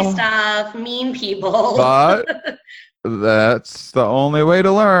 Yucky stuff, mean people. But that's the only way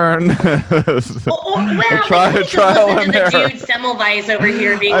to learn. Try trial and error. Dude Semmelweis over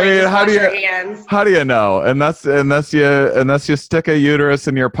here being how do you know? Unless you stick a uterus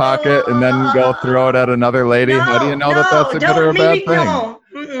in your pocket and then go throw it at another lady. How do you know that's a good or a bad thing? No.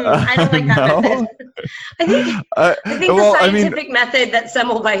 I don't like that method. I think the scientific method that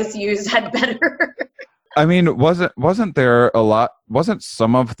Semmelweis used had better. I mean, wasn't there a lot? Wasn't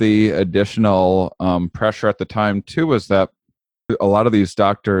some of the additional pressure at the time too? Was that a lot of these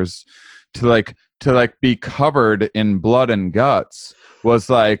doctors to be covered in blood and guts was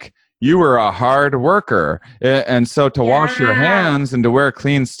like you were a hard worker, and so to wash your hands and to wear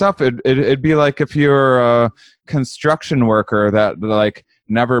clean stuff, it'd be like if you're a construction worker that like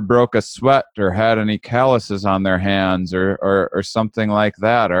never broke a sweat or had any calluses on their hands or something like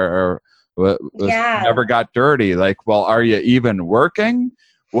that, or never got dirty. Like, well, are you even working?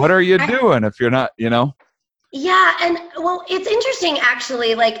 What are you doing if you're not, Yeah, and well, it's interesting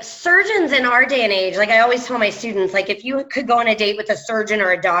actually, like surgeons in our day and age, like I always tell my students, like if you could go on a date with a surgeon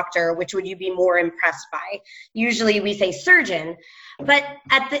or a doctor, which would you be more impressed by? Usually we say surgeon. But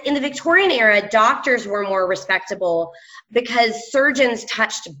in the Victorian era, doctors were more respectable because surgeons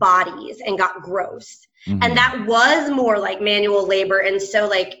touched bodies and got gross. Mm-hmm. And that was more like manual labor. And so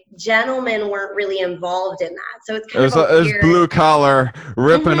like gentlemen weren't really involved in that. So it's kind of it was blue collar,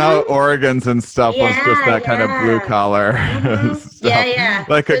 ripping out organs and stuff was just that kind of blue collar stuff. Yeah.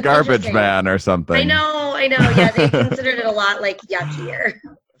 Like so a garbage man or something. I know. Yeah, they considered it a lot like yuckier.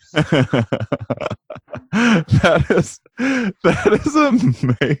 That is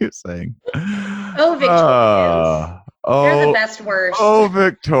amazing. Oh, Victorians. They're the best worst. Oh,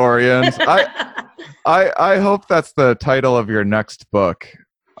 Victorians. I hope that's the title of your next book.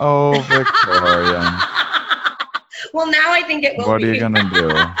 Oh, Victorian. Well, now I think it will be. What are you going to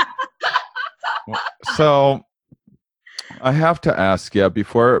do? So, I have to ask you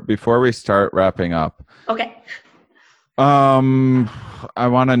before we start wrapping up. Okay. I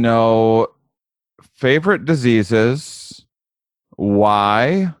want to know favorite diseases,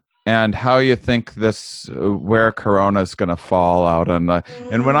 why, and how you think where Corona is going to fall out on the.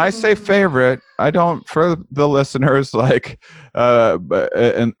 And when I say favorite, I don't, for the listeners, like,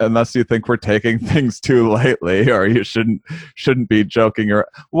 unless you think we're taking things too lightly, or you shouldn't be joking.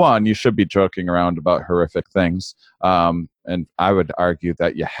 One, you should be joking around about horrific things, and I would argue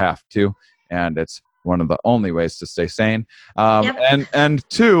that you have to, and it's one of the only ways to stay sane. And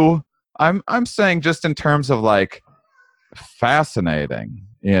two, I'm saying just in terms of like fascinating,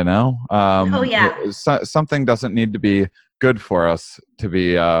 something doesn't need to be good for us to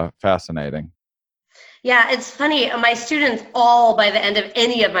be fascinating. Yeah, it's funny. My students all, by the end of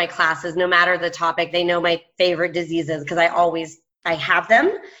any of my classes, no matter the topic, they know my favorite diseases because I have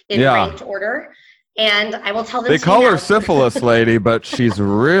them in ranked order. And I will tell them. They call her syphilis lady, but she's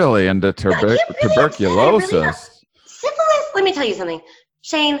really into tuberculosis. Syphilis. Let me tell you something,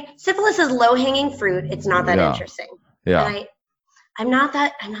 Shane. Syphilis is low-hanging fruit. It's not that interesting. Yeah. And I'm not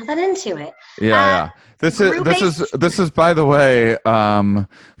that into it. Yeah. This is by the way,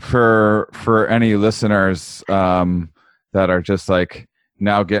 for any listeners that are just like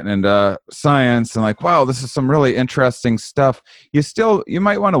now getting into science and like, wow, this is some really interesting stuff. You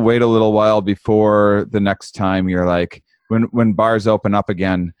might want to wait a little while before the next time you're like, when bars open up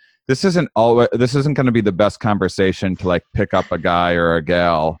again, this isn't going to be the best conversation to like pick up a guy or a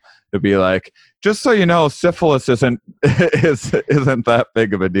gal to be like, just so you know, syphilis isn't that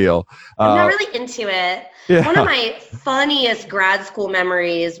big of a deal. I'm not really into it. Yeah. One of my funniest grad school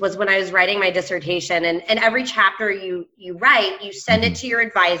memories was when I was writing my dissertation, and every chapter you write, you send it to your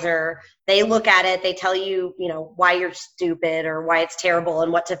advisor. They look at it, they tell you, why you're stupid or why it's terrible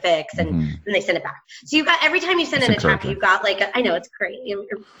and what to fix, and then they send it back. So you've got, every time you send in a chapter, you've got like, I know it's great.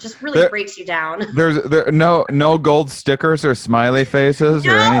 It just really breaks you down. There's no gold stickers or smiley faces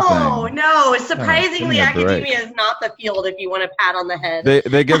or anything. No. Surprisingly, academia is not the field if you want a pat on the head.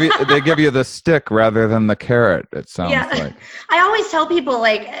 They give you the stick rather than the carrot. It sounds like. I always tell people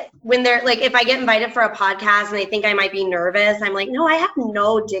like when they're like, if I get invited for a podcast and they think I might be nervous, I'm like, no, I have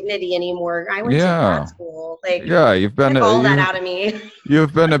no dignity anymore. I went to grad school. Like, you've been all that out of me.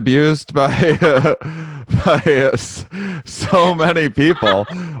 You've been abused by by so many people.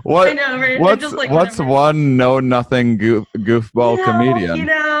 What I know, right? what's Just like, what's whatever. one know nothing goofball comedian?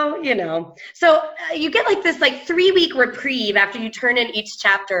 You know. So you get like this like 3-week reprieve after you turn in each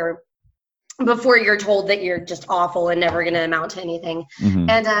chapter before you're told that you're just awful and never going to amount to anything. Mhm.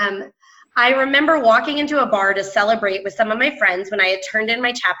 And I remember walking into a bar to celebrate with some of my friends when I had turned in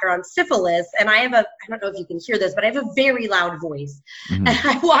my chapter on syphilis. And I don't know if you can hear this, but I have a very loud voice. Mhm. And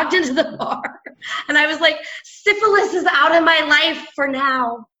I walked into the bar and I was like, syphilis is out of my life for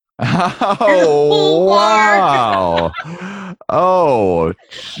now. Oh, wow. Oh,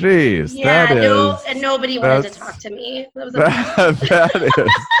 jeez. Yeah, that no, is, and nobody wanted to that's- talk to me. That was that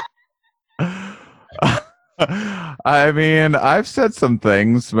is. I mean, I've said some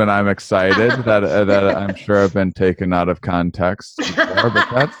things when I'm excited that I'm sure have been taken out of context before,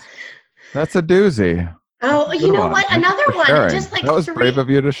 but that's a doozy. Oh, you know what? Thank you Another for one, sharing. just like that was brave of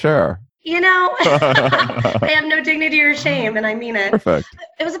you to share. You know, I have no dignity or shame, and I mean it. Perfect.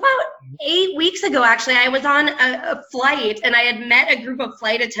 It was about 8 weeks ago, actually. I was on a flight, and I had met a group of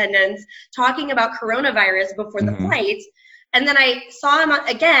flight attendants talking about coronavirus before the flight. And then I saw him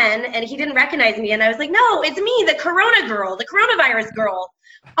again, and he didn't recognize me. And I was like, no, it's me, the corona girl, the coronavirus girl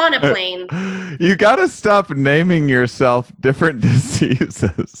on a plane. You got to stop naming yourself different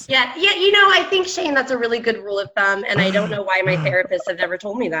diseases. Yeah. You know, I think, Shane, that's a really good rule of thumb. And I don't know why my therapists have never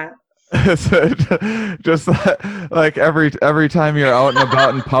told me that. Just like every time you're out and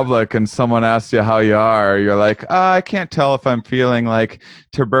about in public and someone asks you how you are, you're like, I can't tell if I'm feeling like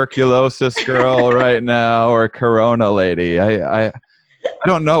tuberculosis girl right now or corona lady. I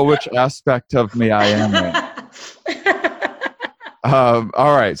don't know which aspect of me I am right now.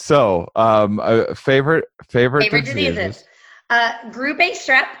 All right, so favorite diseases. Group A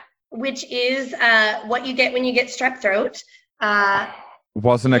strep, which is what you get when you get strep throat.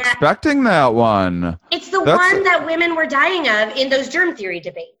 Wasn't expecting that one. It's the one that women were dying of in those germ theory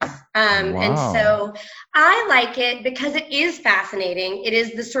debates. And so I like it because it is fascinating. It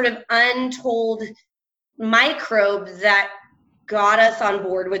is the sort of untold microbe that got us on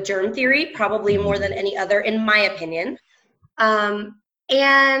board with germ theory, probably more than any other, in my opinion. And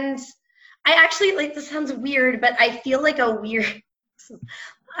I actually, like, this sounds weird, but I feel like a weird...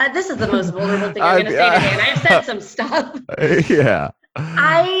 this is the most vulnerable thing I'm going to say today, and I've said some stuff. Yeah.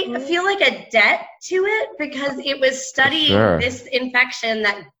 I feel like a debt to it because it was studying this infection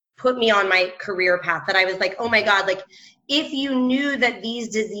that put me on my career path, that I was like, oh my God, like if you knew that these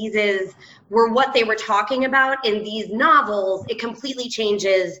diseases were what they were talking about in these novels, it completely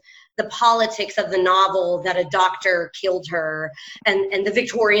changes the politics of the novel that a doctor killed her, and the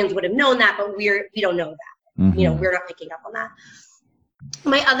Victorians would have known that, but we don't know that. Mm-hmm. You know, we're not picking up on that.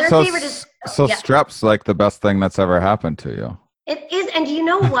 My other favorite is strep's like the best thing that's ever happened to you. It is, and you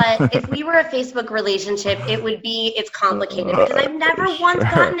know what? If we were a Facebook relationship, it's complicated because I've never once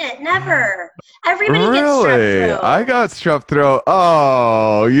gotten it. Never. Everybody gets strep throat. I got strep throat.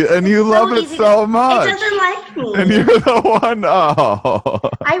 Oh, you love it so much. It doesn't like me. And you're the one. Oh.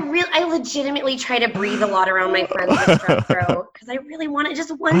 I legitimately try to breathe a lot around my friends with strep throat because I really want it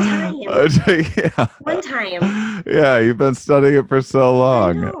just one time. Yeah. One time. Yeah, you've been studying it for so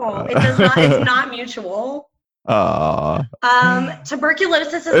long. No, it's not mutual.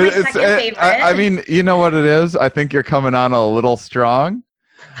 Tuberculosis is my second favorite. I mean, you know what it is? I think you're coming on a little strong.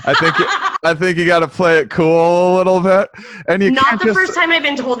 I think you got to play it cool a little bit, and you not the first time I've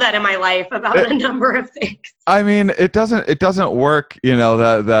been told that in my life about a number of things. I mean, it doesn't work. You know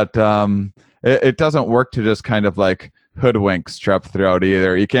it doesn't work to just kind of like hoodwink strep throat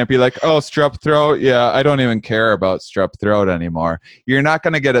either. You can't be like, oh, strep throat. Yeah, I don't even care about strep throat anymore. You're not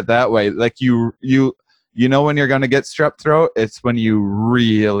going to get it that way. Like you know when you're going to get strep throat, it's when you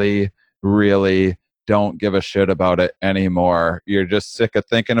really, really don't give a shit about it anymore. You're just sick of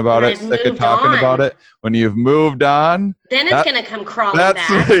thinking about it, sick of talking about it. When you've moved on, then it's going to come crawling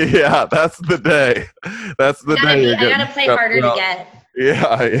back. Yeah, that's the day. That's the day. I got to play harder to get.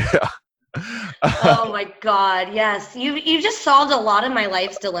 Yeah. Oh my God, yes. You just solved a lot of my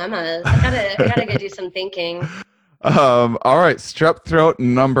life's dilemmas. I gotta go do some thinking. All right, strep throat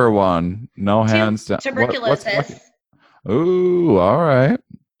number 1. No hands down. Tuberculosis. Ooh, all right.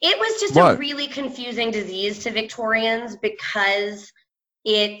 It was just a really confusing disease to Victorians because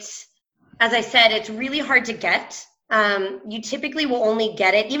as I said, it's really hard to get. You typically will only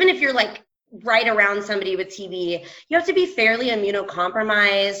get it, even if you're like right around somebody with TB, you have to be fairly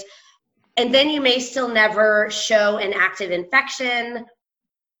immunocompromised. And then you may still never show an active infection.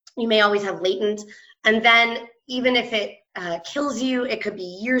 You may always have latent. And then even if it kills you, it could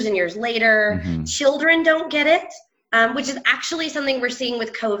be years and years later. Mm-hmm. Children don't get it, which is actually something we're seeing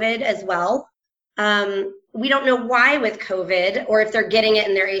with COVID as well. We don't know why with COVID, or if they're getting it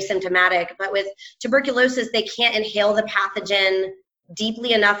and they're asymptomatic, but with tuberculosis, they can't inhale the pathogen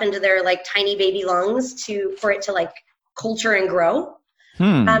deeply enough into their like tiny baby lungs for it to like culture and grow.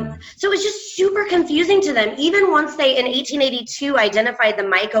 So it was just super confusing to them. Even once they, in 1882, identified the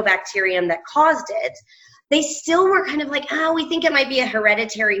mycobacterium that caused it, they still were kind of like, oh, we think it might be a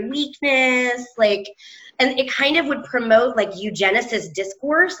hereditary weakness. Like, and it kind of would promote like eugenicist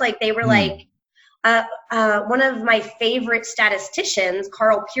discourse. Like they were like, one of my favorite statisticians,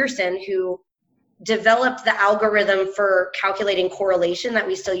 Carl Pearson, who developed the algorithm for calculating correlation that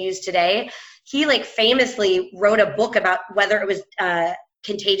we still use today, he like famously wrote a book about whether it was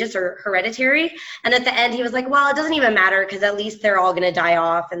contagious or hereditary. And at the end, he was like, well, it doesn't even matter because at least they're all going to die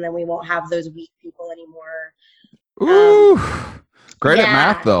off and then we won't have those weak people anymore. Ooh, great at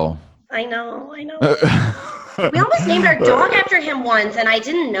math, though. I know. We almost named our dog after him once, and I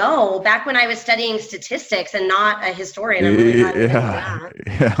didn't know back when I was studying statistics and not a historian. I'm really glad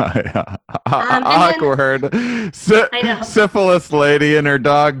yeah. Awkward. Syphilis lady and her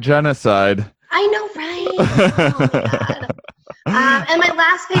dog genocide. I know, right? Oh my God. And my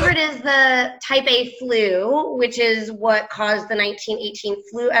last favorite is the type A flu, which is what caused the 1918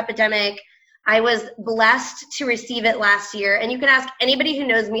 flu epidemic. I was blessed to receive it last year. And you can ask anybody who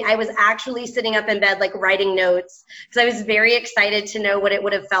knows me, I was actually sitting up in bed, like writing notes, because I was very excited to know what it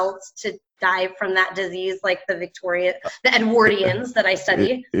would have felt to die from that disease, like the Edwardians that I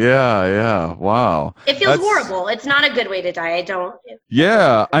studied. Yeah. Wow. It feels horrible. It's not a good way to die.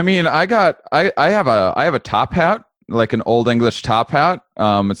 I mean, I have a top hat, like an old English top hat.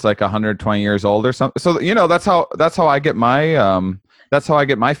 It's like 120 years old or something. So, that's how I get my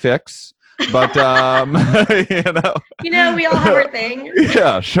fix. But we all have our thing.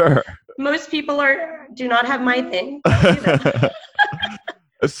 Yeah, sure. Most people do not have my thing.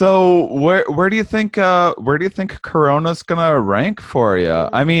 So where do you think Corona's gonna rank for you?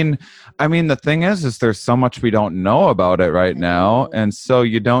 I mean the thing is there's so much we don't know about it right now, and so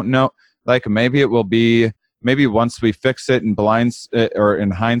you don't know. Like maybe once we fix it in or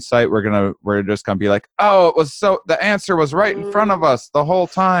in hindsight, we're just gonna be like, oh, the answer was right in front of us the whole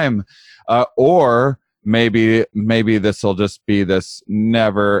time. Or maybe this will just be this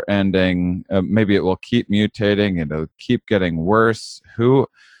never ending, maybe it will keep mutating and it'll keep getting worse. Who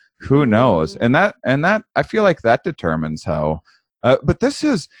knows? And that I feel like that determines how, but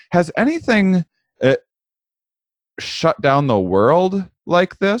has anything shut down the world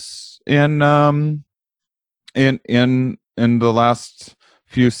like this in the last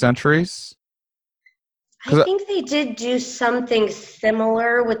few centuries? I think they did do something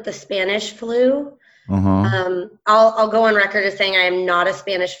similar with the Spanish flu. I'll go on record as saying I am not a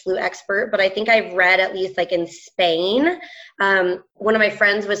Spanish flu expert, but I think I've read at least like in Spain, one of my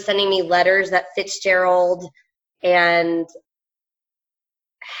friends was sending me letters that Fitzgerald and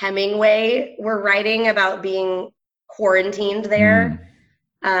Hemingway were writing about being quarantined there.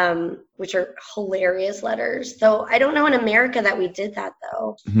 Which are hilarious letters. So I don't know in America that we did that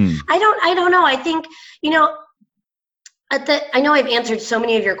though. I don't know. I think, I know I've answered so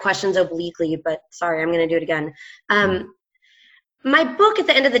many of your questions obliquely, but sorry, I'm going to do it again. My book at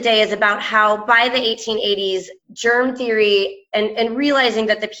the end of the day is about how by the 1880s, germ theory and realizing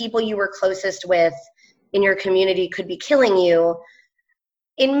that the people you were closest with in your community could be killing you,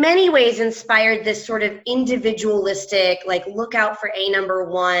 in many ways inspired this sort of individualistic, like look out for A number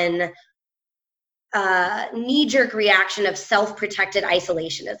one, knee-jerk reaction of self-protected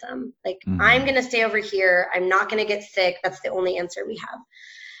isolationism. Like, I'm going to stay over here. I'm not going to get sick. That's the only answer we have.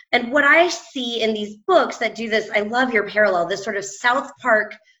 And what I see in these books that do this, I love your parallel, this sort of South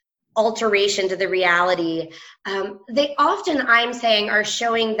Park alteration to the reality. They often, I'm saying, are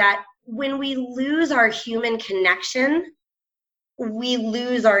showing that when we lose our human connection, we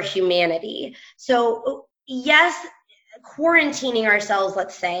lose our humanity. So yes, quarantining ourselves,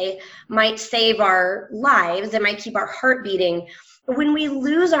 let's say, might save our lives. It might keep our heart beating. But when we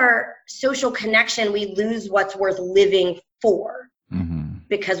lose our social connection, we lose what's worth living for.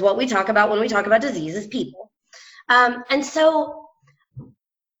 Because what we talk about when we talk about disease is people. And so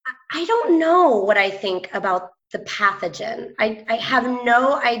I don't know what I think about the pathogen. I have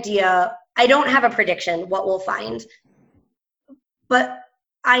no idea. I don't have a prediction what we'll find. But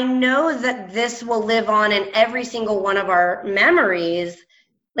I know that this will live on in every single one of our memories.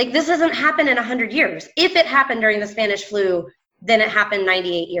 Like, this doesn't happen in 100 years. If it happened during the Spanish flu, then it happened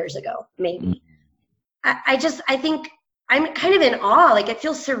 98 years ago, maybe. I think I'm kind of in awe. Like, it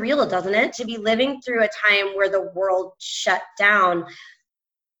feels surreal, doesn't it, to be living through a time where the world shut down.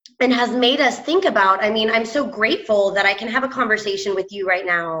 and has made us think about. I mean, I'm so grateful that I can have a conversation with you right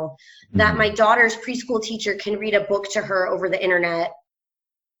now, that my daughter's preschool teacher can read a book to her over the internet.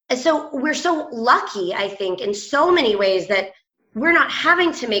 And so we're so lucky, I think, in so many ways, that we're not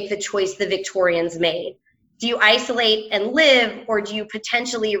having to make the choice the Victorians made. Do you isolate and live, or do you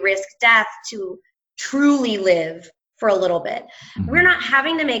potentially risk death to truly live for a little bit? We're not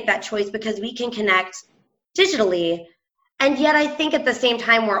having to make that choice because we can connect digitally. And yet I think at the same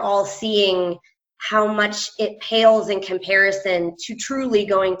time, we're all seeing how much it pales in comparison to truly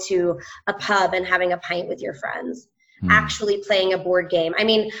going to a pub and having a pint with your friends, actually playing a board game. I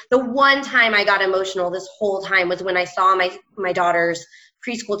mean, the one time I got emotional this whole time was when I saw my daughter's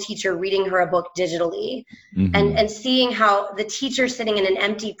preschool teacher reading her a book digitally, and seeing how the teacher's sitting in an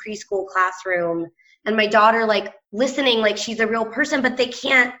empty preschool classroom and my daughter like listening like she's a real person, but they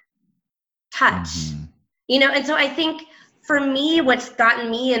can't touch, you know? And so I think for me, what's gotten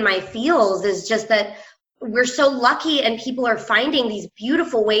me in my feels is just that we're so lucky, and people are finding these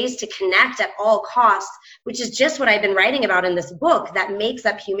beautiful ways to connect at all costs, which is just what I've been writing about in this book, that makes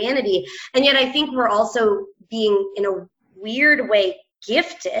up humanity. And yet I think we're also being, in a weird way,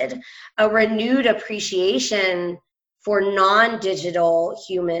 gifted a renewed appreciation for non-digital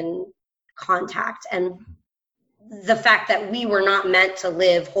human contact, and the fact that we were not meant to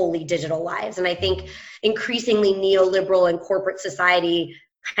live wholly digital lives. And I think increasingly neoliberal and corporate society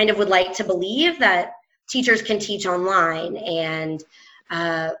kind of would like to believe that teachers can teach online, and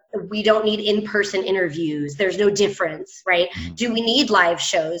we don't need in-person interviews. There's no difference, right? Do we need live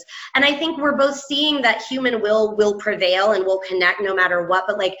shows? And I think we're both seeing that human will prevail and will connect no matter what,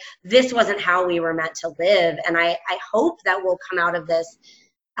 but like, this wasn't how we were meant to live. And I hope that we'll come out of this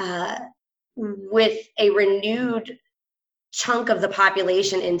with a renewed chunk of the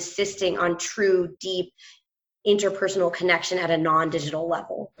population insisting on true, deep interpersonal connection at a non-digital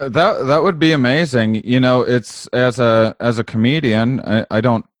level. That would be amazing. You know, it's as a comedian, I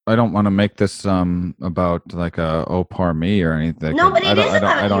don't want to make this about like a oh poor me or anything. No, but it is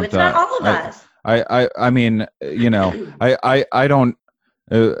about you. It's about all of us. I mean, you know, I don't.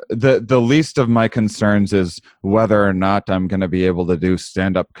 The least of my concerns is whether or not I'm going to be able to do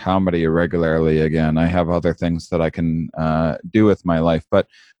stand-up comedy regularly again. I have other things that I can do with my life, but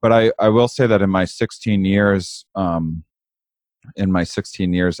I will say that in my 16 years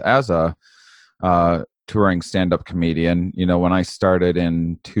as a touring stand-up comedian, you know, when I started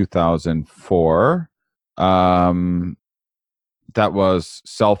in 2004, that was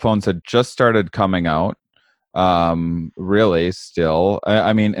cell phones had just started coming out. Really still,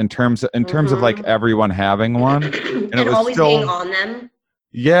 I mean, in terms of like everyone having one, and it was always still being on them.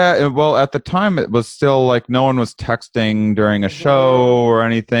 Yeah, well, at the time it was still like no one was texting during a show or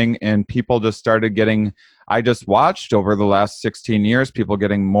anything, and people just started getting. I just watched over the last 16 years people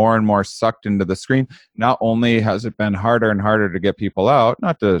getting more and more sucked into the screen. Not only has it been harder and harder to get people out,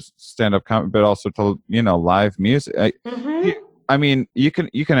 not to stand up comedy, but also to, you know, live music. I mean, you can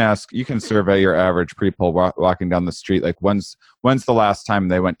survey your average people walking down the street. Like, when's the last time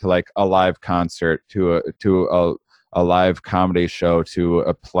they went to like a live concert, to a live comedy show, to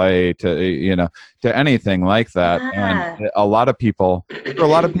a play, to, you know, to anything like that? And for a lot of people,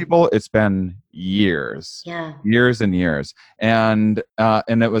 it's been years, years and years, and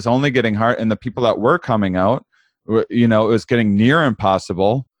it was only getting hard. And the people that were coming out, you know, it was getting near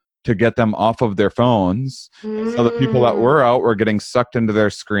impossible to get them off of their phones. So the people that were out were getting sucked into their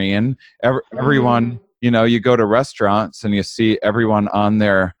screen. Everyone, you know, you go to restaurants and you see everyone on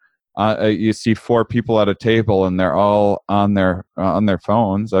their, you see 4 people at a table and they're all on their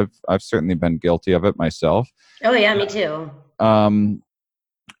phones. I've certainly been guilty of it myself. Oh yeah, me too. And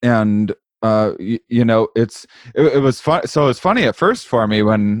you know, it was fun. So it was funny at first for me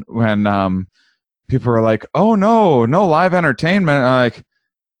when people were like, "Oh no live entertainment." Like,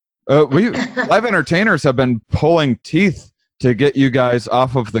 live entertainers have been pulling teeth to get you guys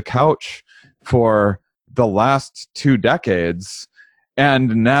off of the couch for the last 2 decades,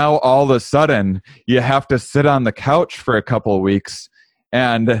 and now all of a sudden you have to sit on the couch for a couple of weeks,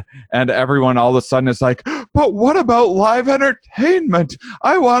 and everyone all of a sudden is like, "But what about live entertainment?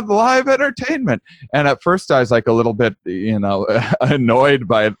 I want live entertainment." And at first I was like a little bit, you know, annoyed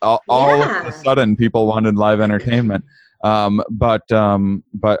by it. All of a sudden people wanted live entertainment. But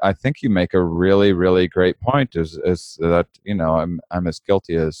I think you make a really, really great point, is that, you know, I'm as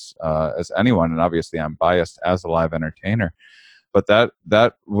guilty as anyone, and obviously I'm biased as a live entertainer, but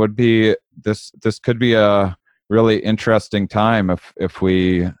that would be, this could be a really interesting time if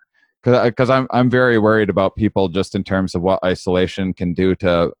we because I'm very worried about people just in terms of what isolation can do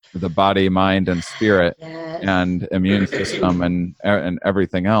to the body, mind, and spirit, Yes. and immune system, and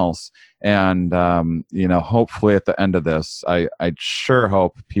everything else. And hopefully at the end of this, I sure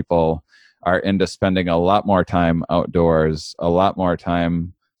hope people are into spending a lot more time outdoors, a lot more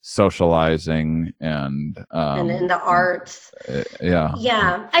time socializing, and in the arts. Yeah.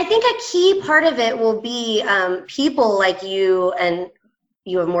 I think a key part of it will be people like you, and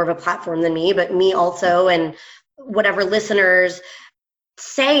you have more of a platform than me, but me also, and whatever listeners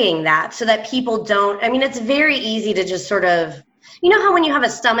saying that, so that people don't, I mean, it's very easy to just sort of, you know how when you have a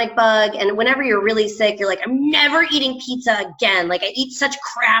stomach bug and whenever you're really sick, you're like, I'm never eating pizza again. Like, I eat such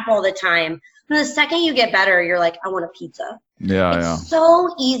crap all the time. And the second you get better, you're like, I want a pizza. It's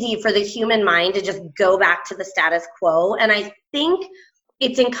so easy for the human mind to just go back to the status quo. And I think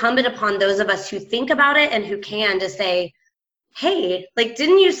it's incumbent upon those of us who think about it and who can to say, hey, like,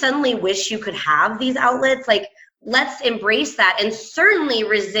 didn't you suddenly wish you could have these outlets? Like, let's embrace that, and certainly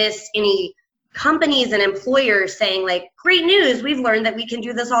resist any companies and employers saying, like, great news, we've learned that we can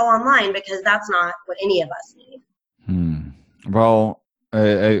do this all online, because that's not what any of us need. Well,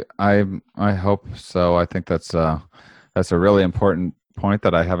 I hope so. I think that's a really important point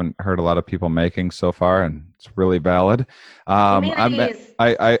that I haven't heard a lot of people making so far, and it's really valid. I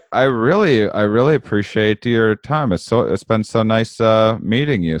really appreciate your time. It's been so nice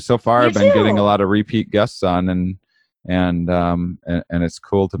meeting you. So far, I've been getting a lot of repeat guests on, and it's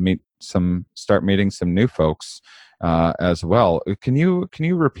cool to start meeting some new folks as well. Can you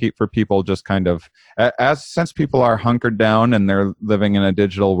repeat for people, just kind of, since people are hunkered down and they're living in a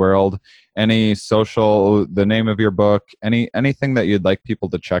digital world, the name of your book, anything that you'd like people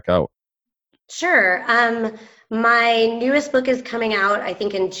to check out? Sure. My newest book is coming out, I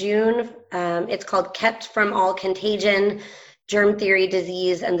think, in June. It's called Kept from All Contagion: Germ Theory,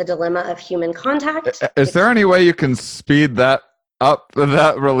 Disease, and the Dilemma of Human Contact. Is there any way you can speed that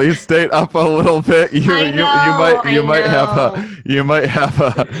release date up a little bit? You might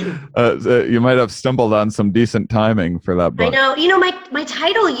have stumbled on some decent timing for that book. I know. You know, my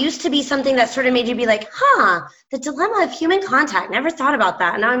title used to be something that sort of made you be like, the dilemma of human contact. Never thought about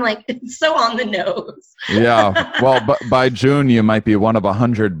that. And now I'm like, it's so on the nose. Yeah. Well, but by June, you might be one of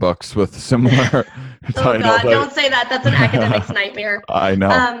 100 books with similar titles. Oh God, don't say that. That's an academic's nightmare. I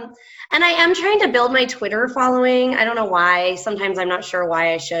know. And I am trying to build my Twitter following. I don't know why. Sometimes I'm not sure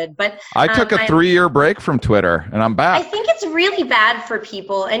why I should, but I took a 3-year break from Twitter, and I'm back. I think it's really bad for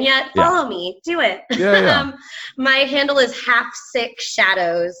people, and yet follow me. Do it. Yeah. My handle is Half Sick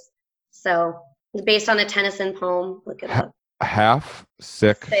Shadows. So it's based on a Tennyson poem. Look it up. Half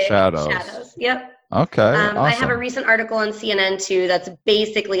Sick Shadows. Yep. Okay. Awesome. I have a recent article on CNN too that's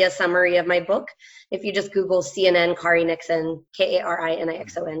basically a summary of my book. If you just Google CNN Kari Nixon,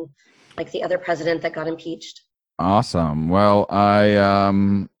 Karinixon, like the other president that got impeached. Awesome. Well,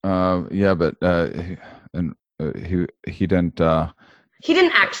 he didn't. He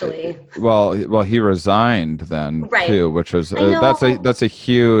didn't actually. Well, he resigned then too, which was that's a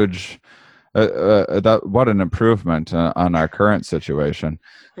huge. What an improvement on our current situation.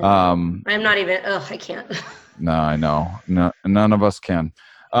 I'm not even. I can't. No, I know. No, none of us can.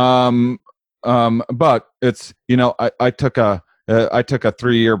 But it's, I took a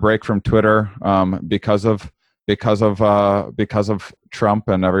 3-year break from Twitter because of Trump,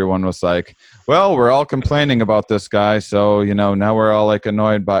 and everyone was like, well, we're all complaining about this guy, so now we're all like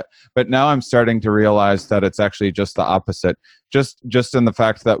annoyed, but now I'm starting to realize that it's actually just the opposite, just in the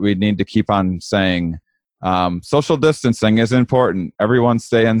fact that we need to keep on saying social distancing is important, everyone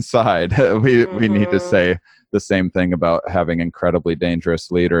stay inside. we need to say the same thing about having incredibly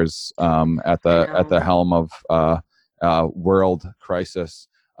dangerous leaders at the helm of world crisis.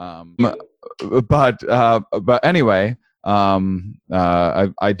 But anyway,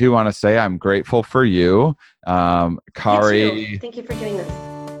 I do want to say I'm grateful for you, Kari. Thank you for doing this.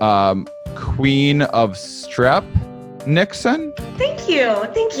 Queen of Strep Nixon. Thank you.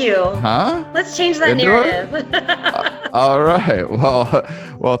 Huh? Let's change that narrative. All right.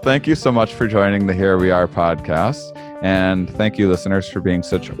 Well, thank you so much for joining the Here We Are podcast. And thank you, listeners, for being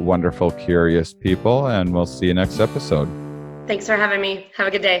such wonderful, curious people. And we'll see you next episode. Thanks for having me. Have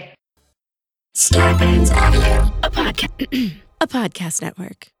a good day. Starburns Audio, a podcast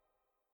network.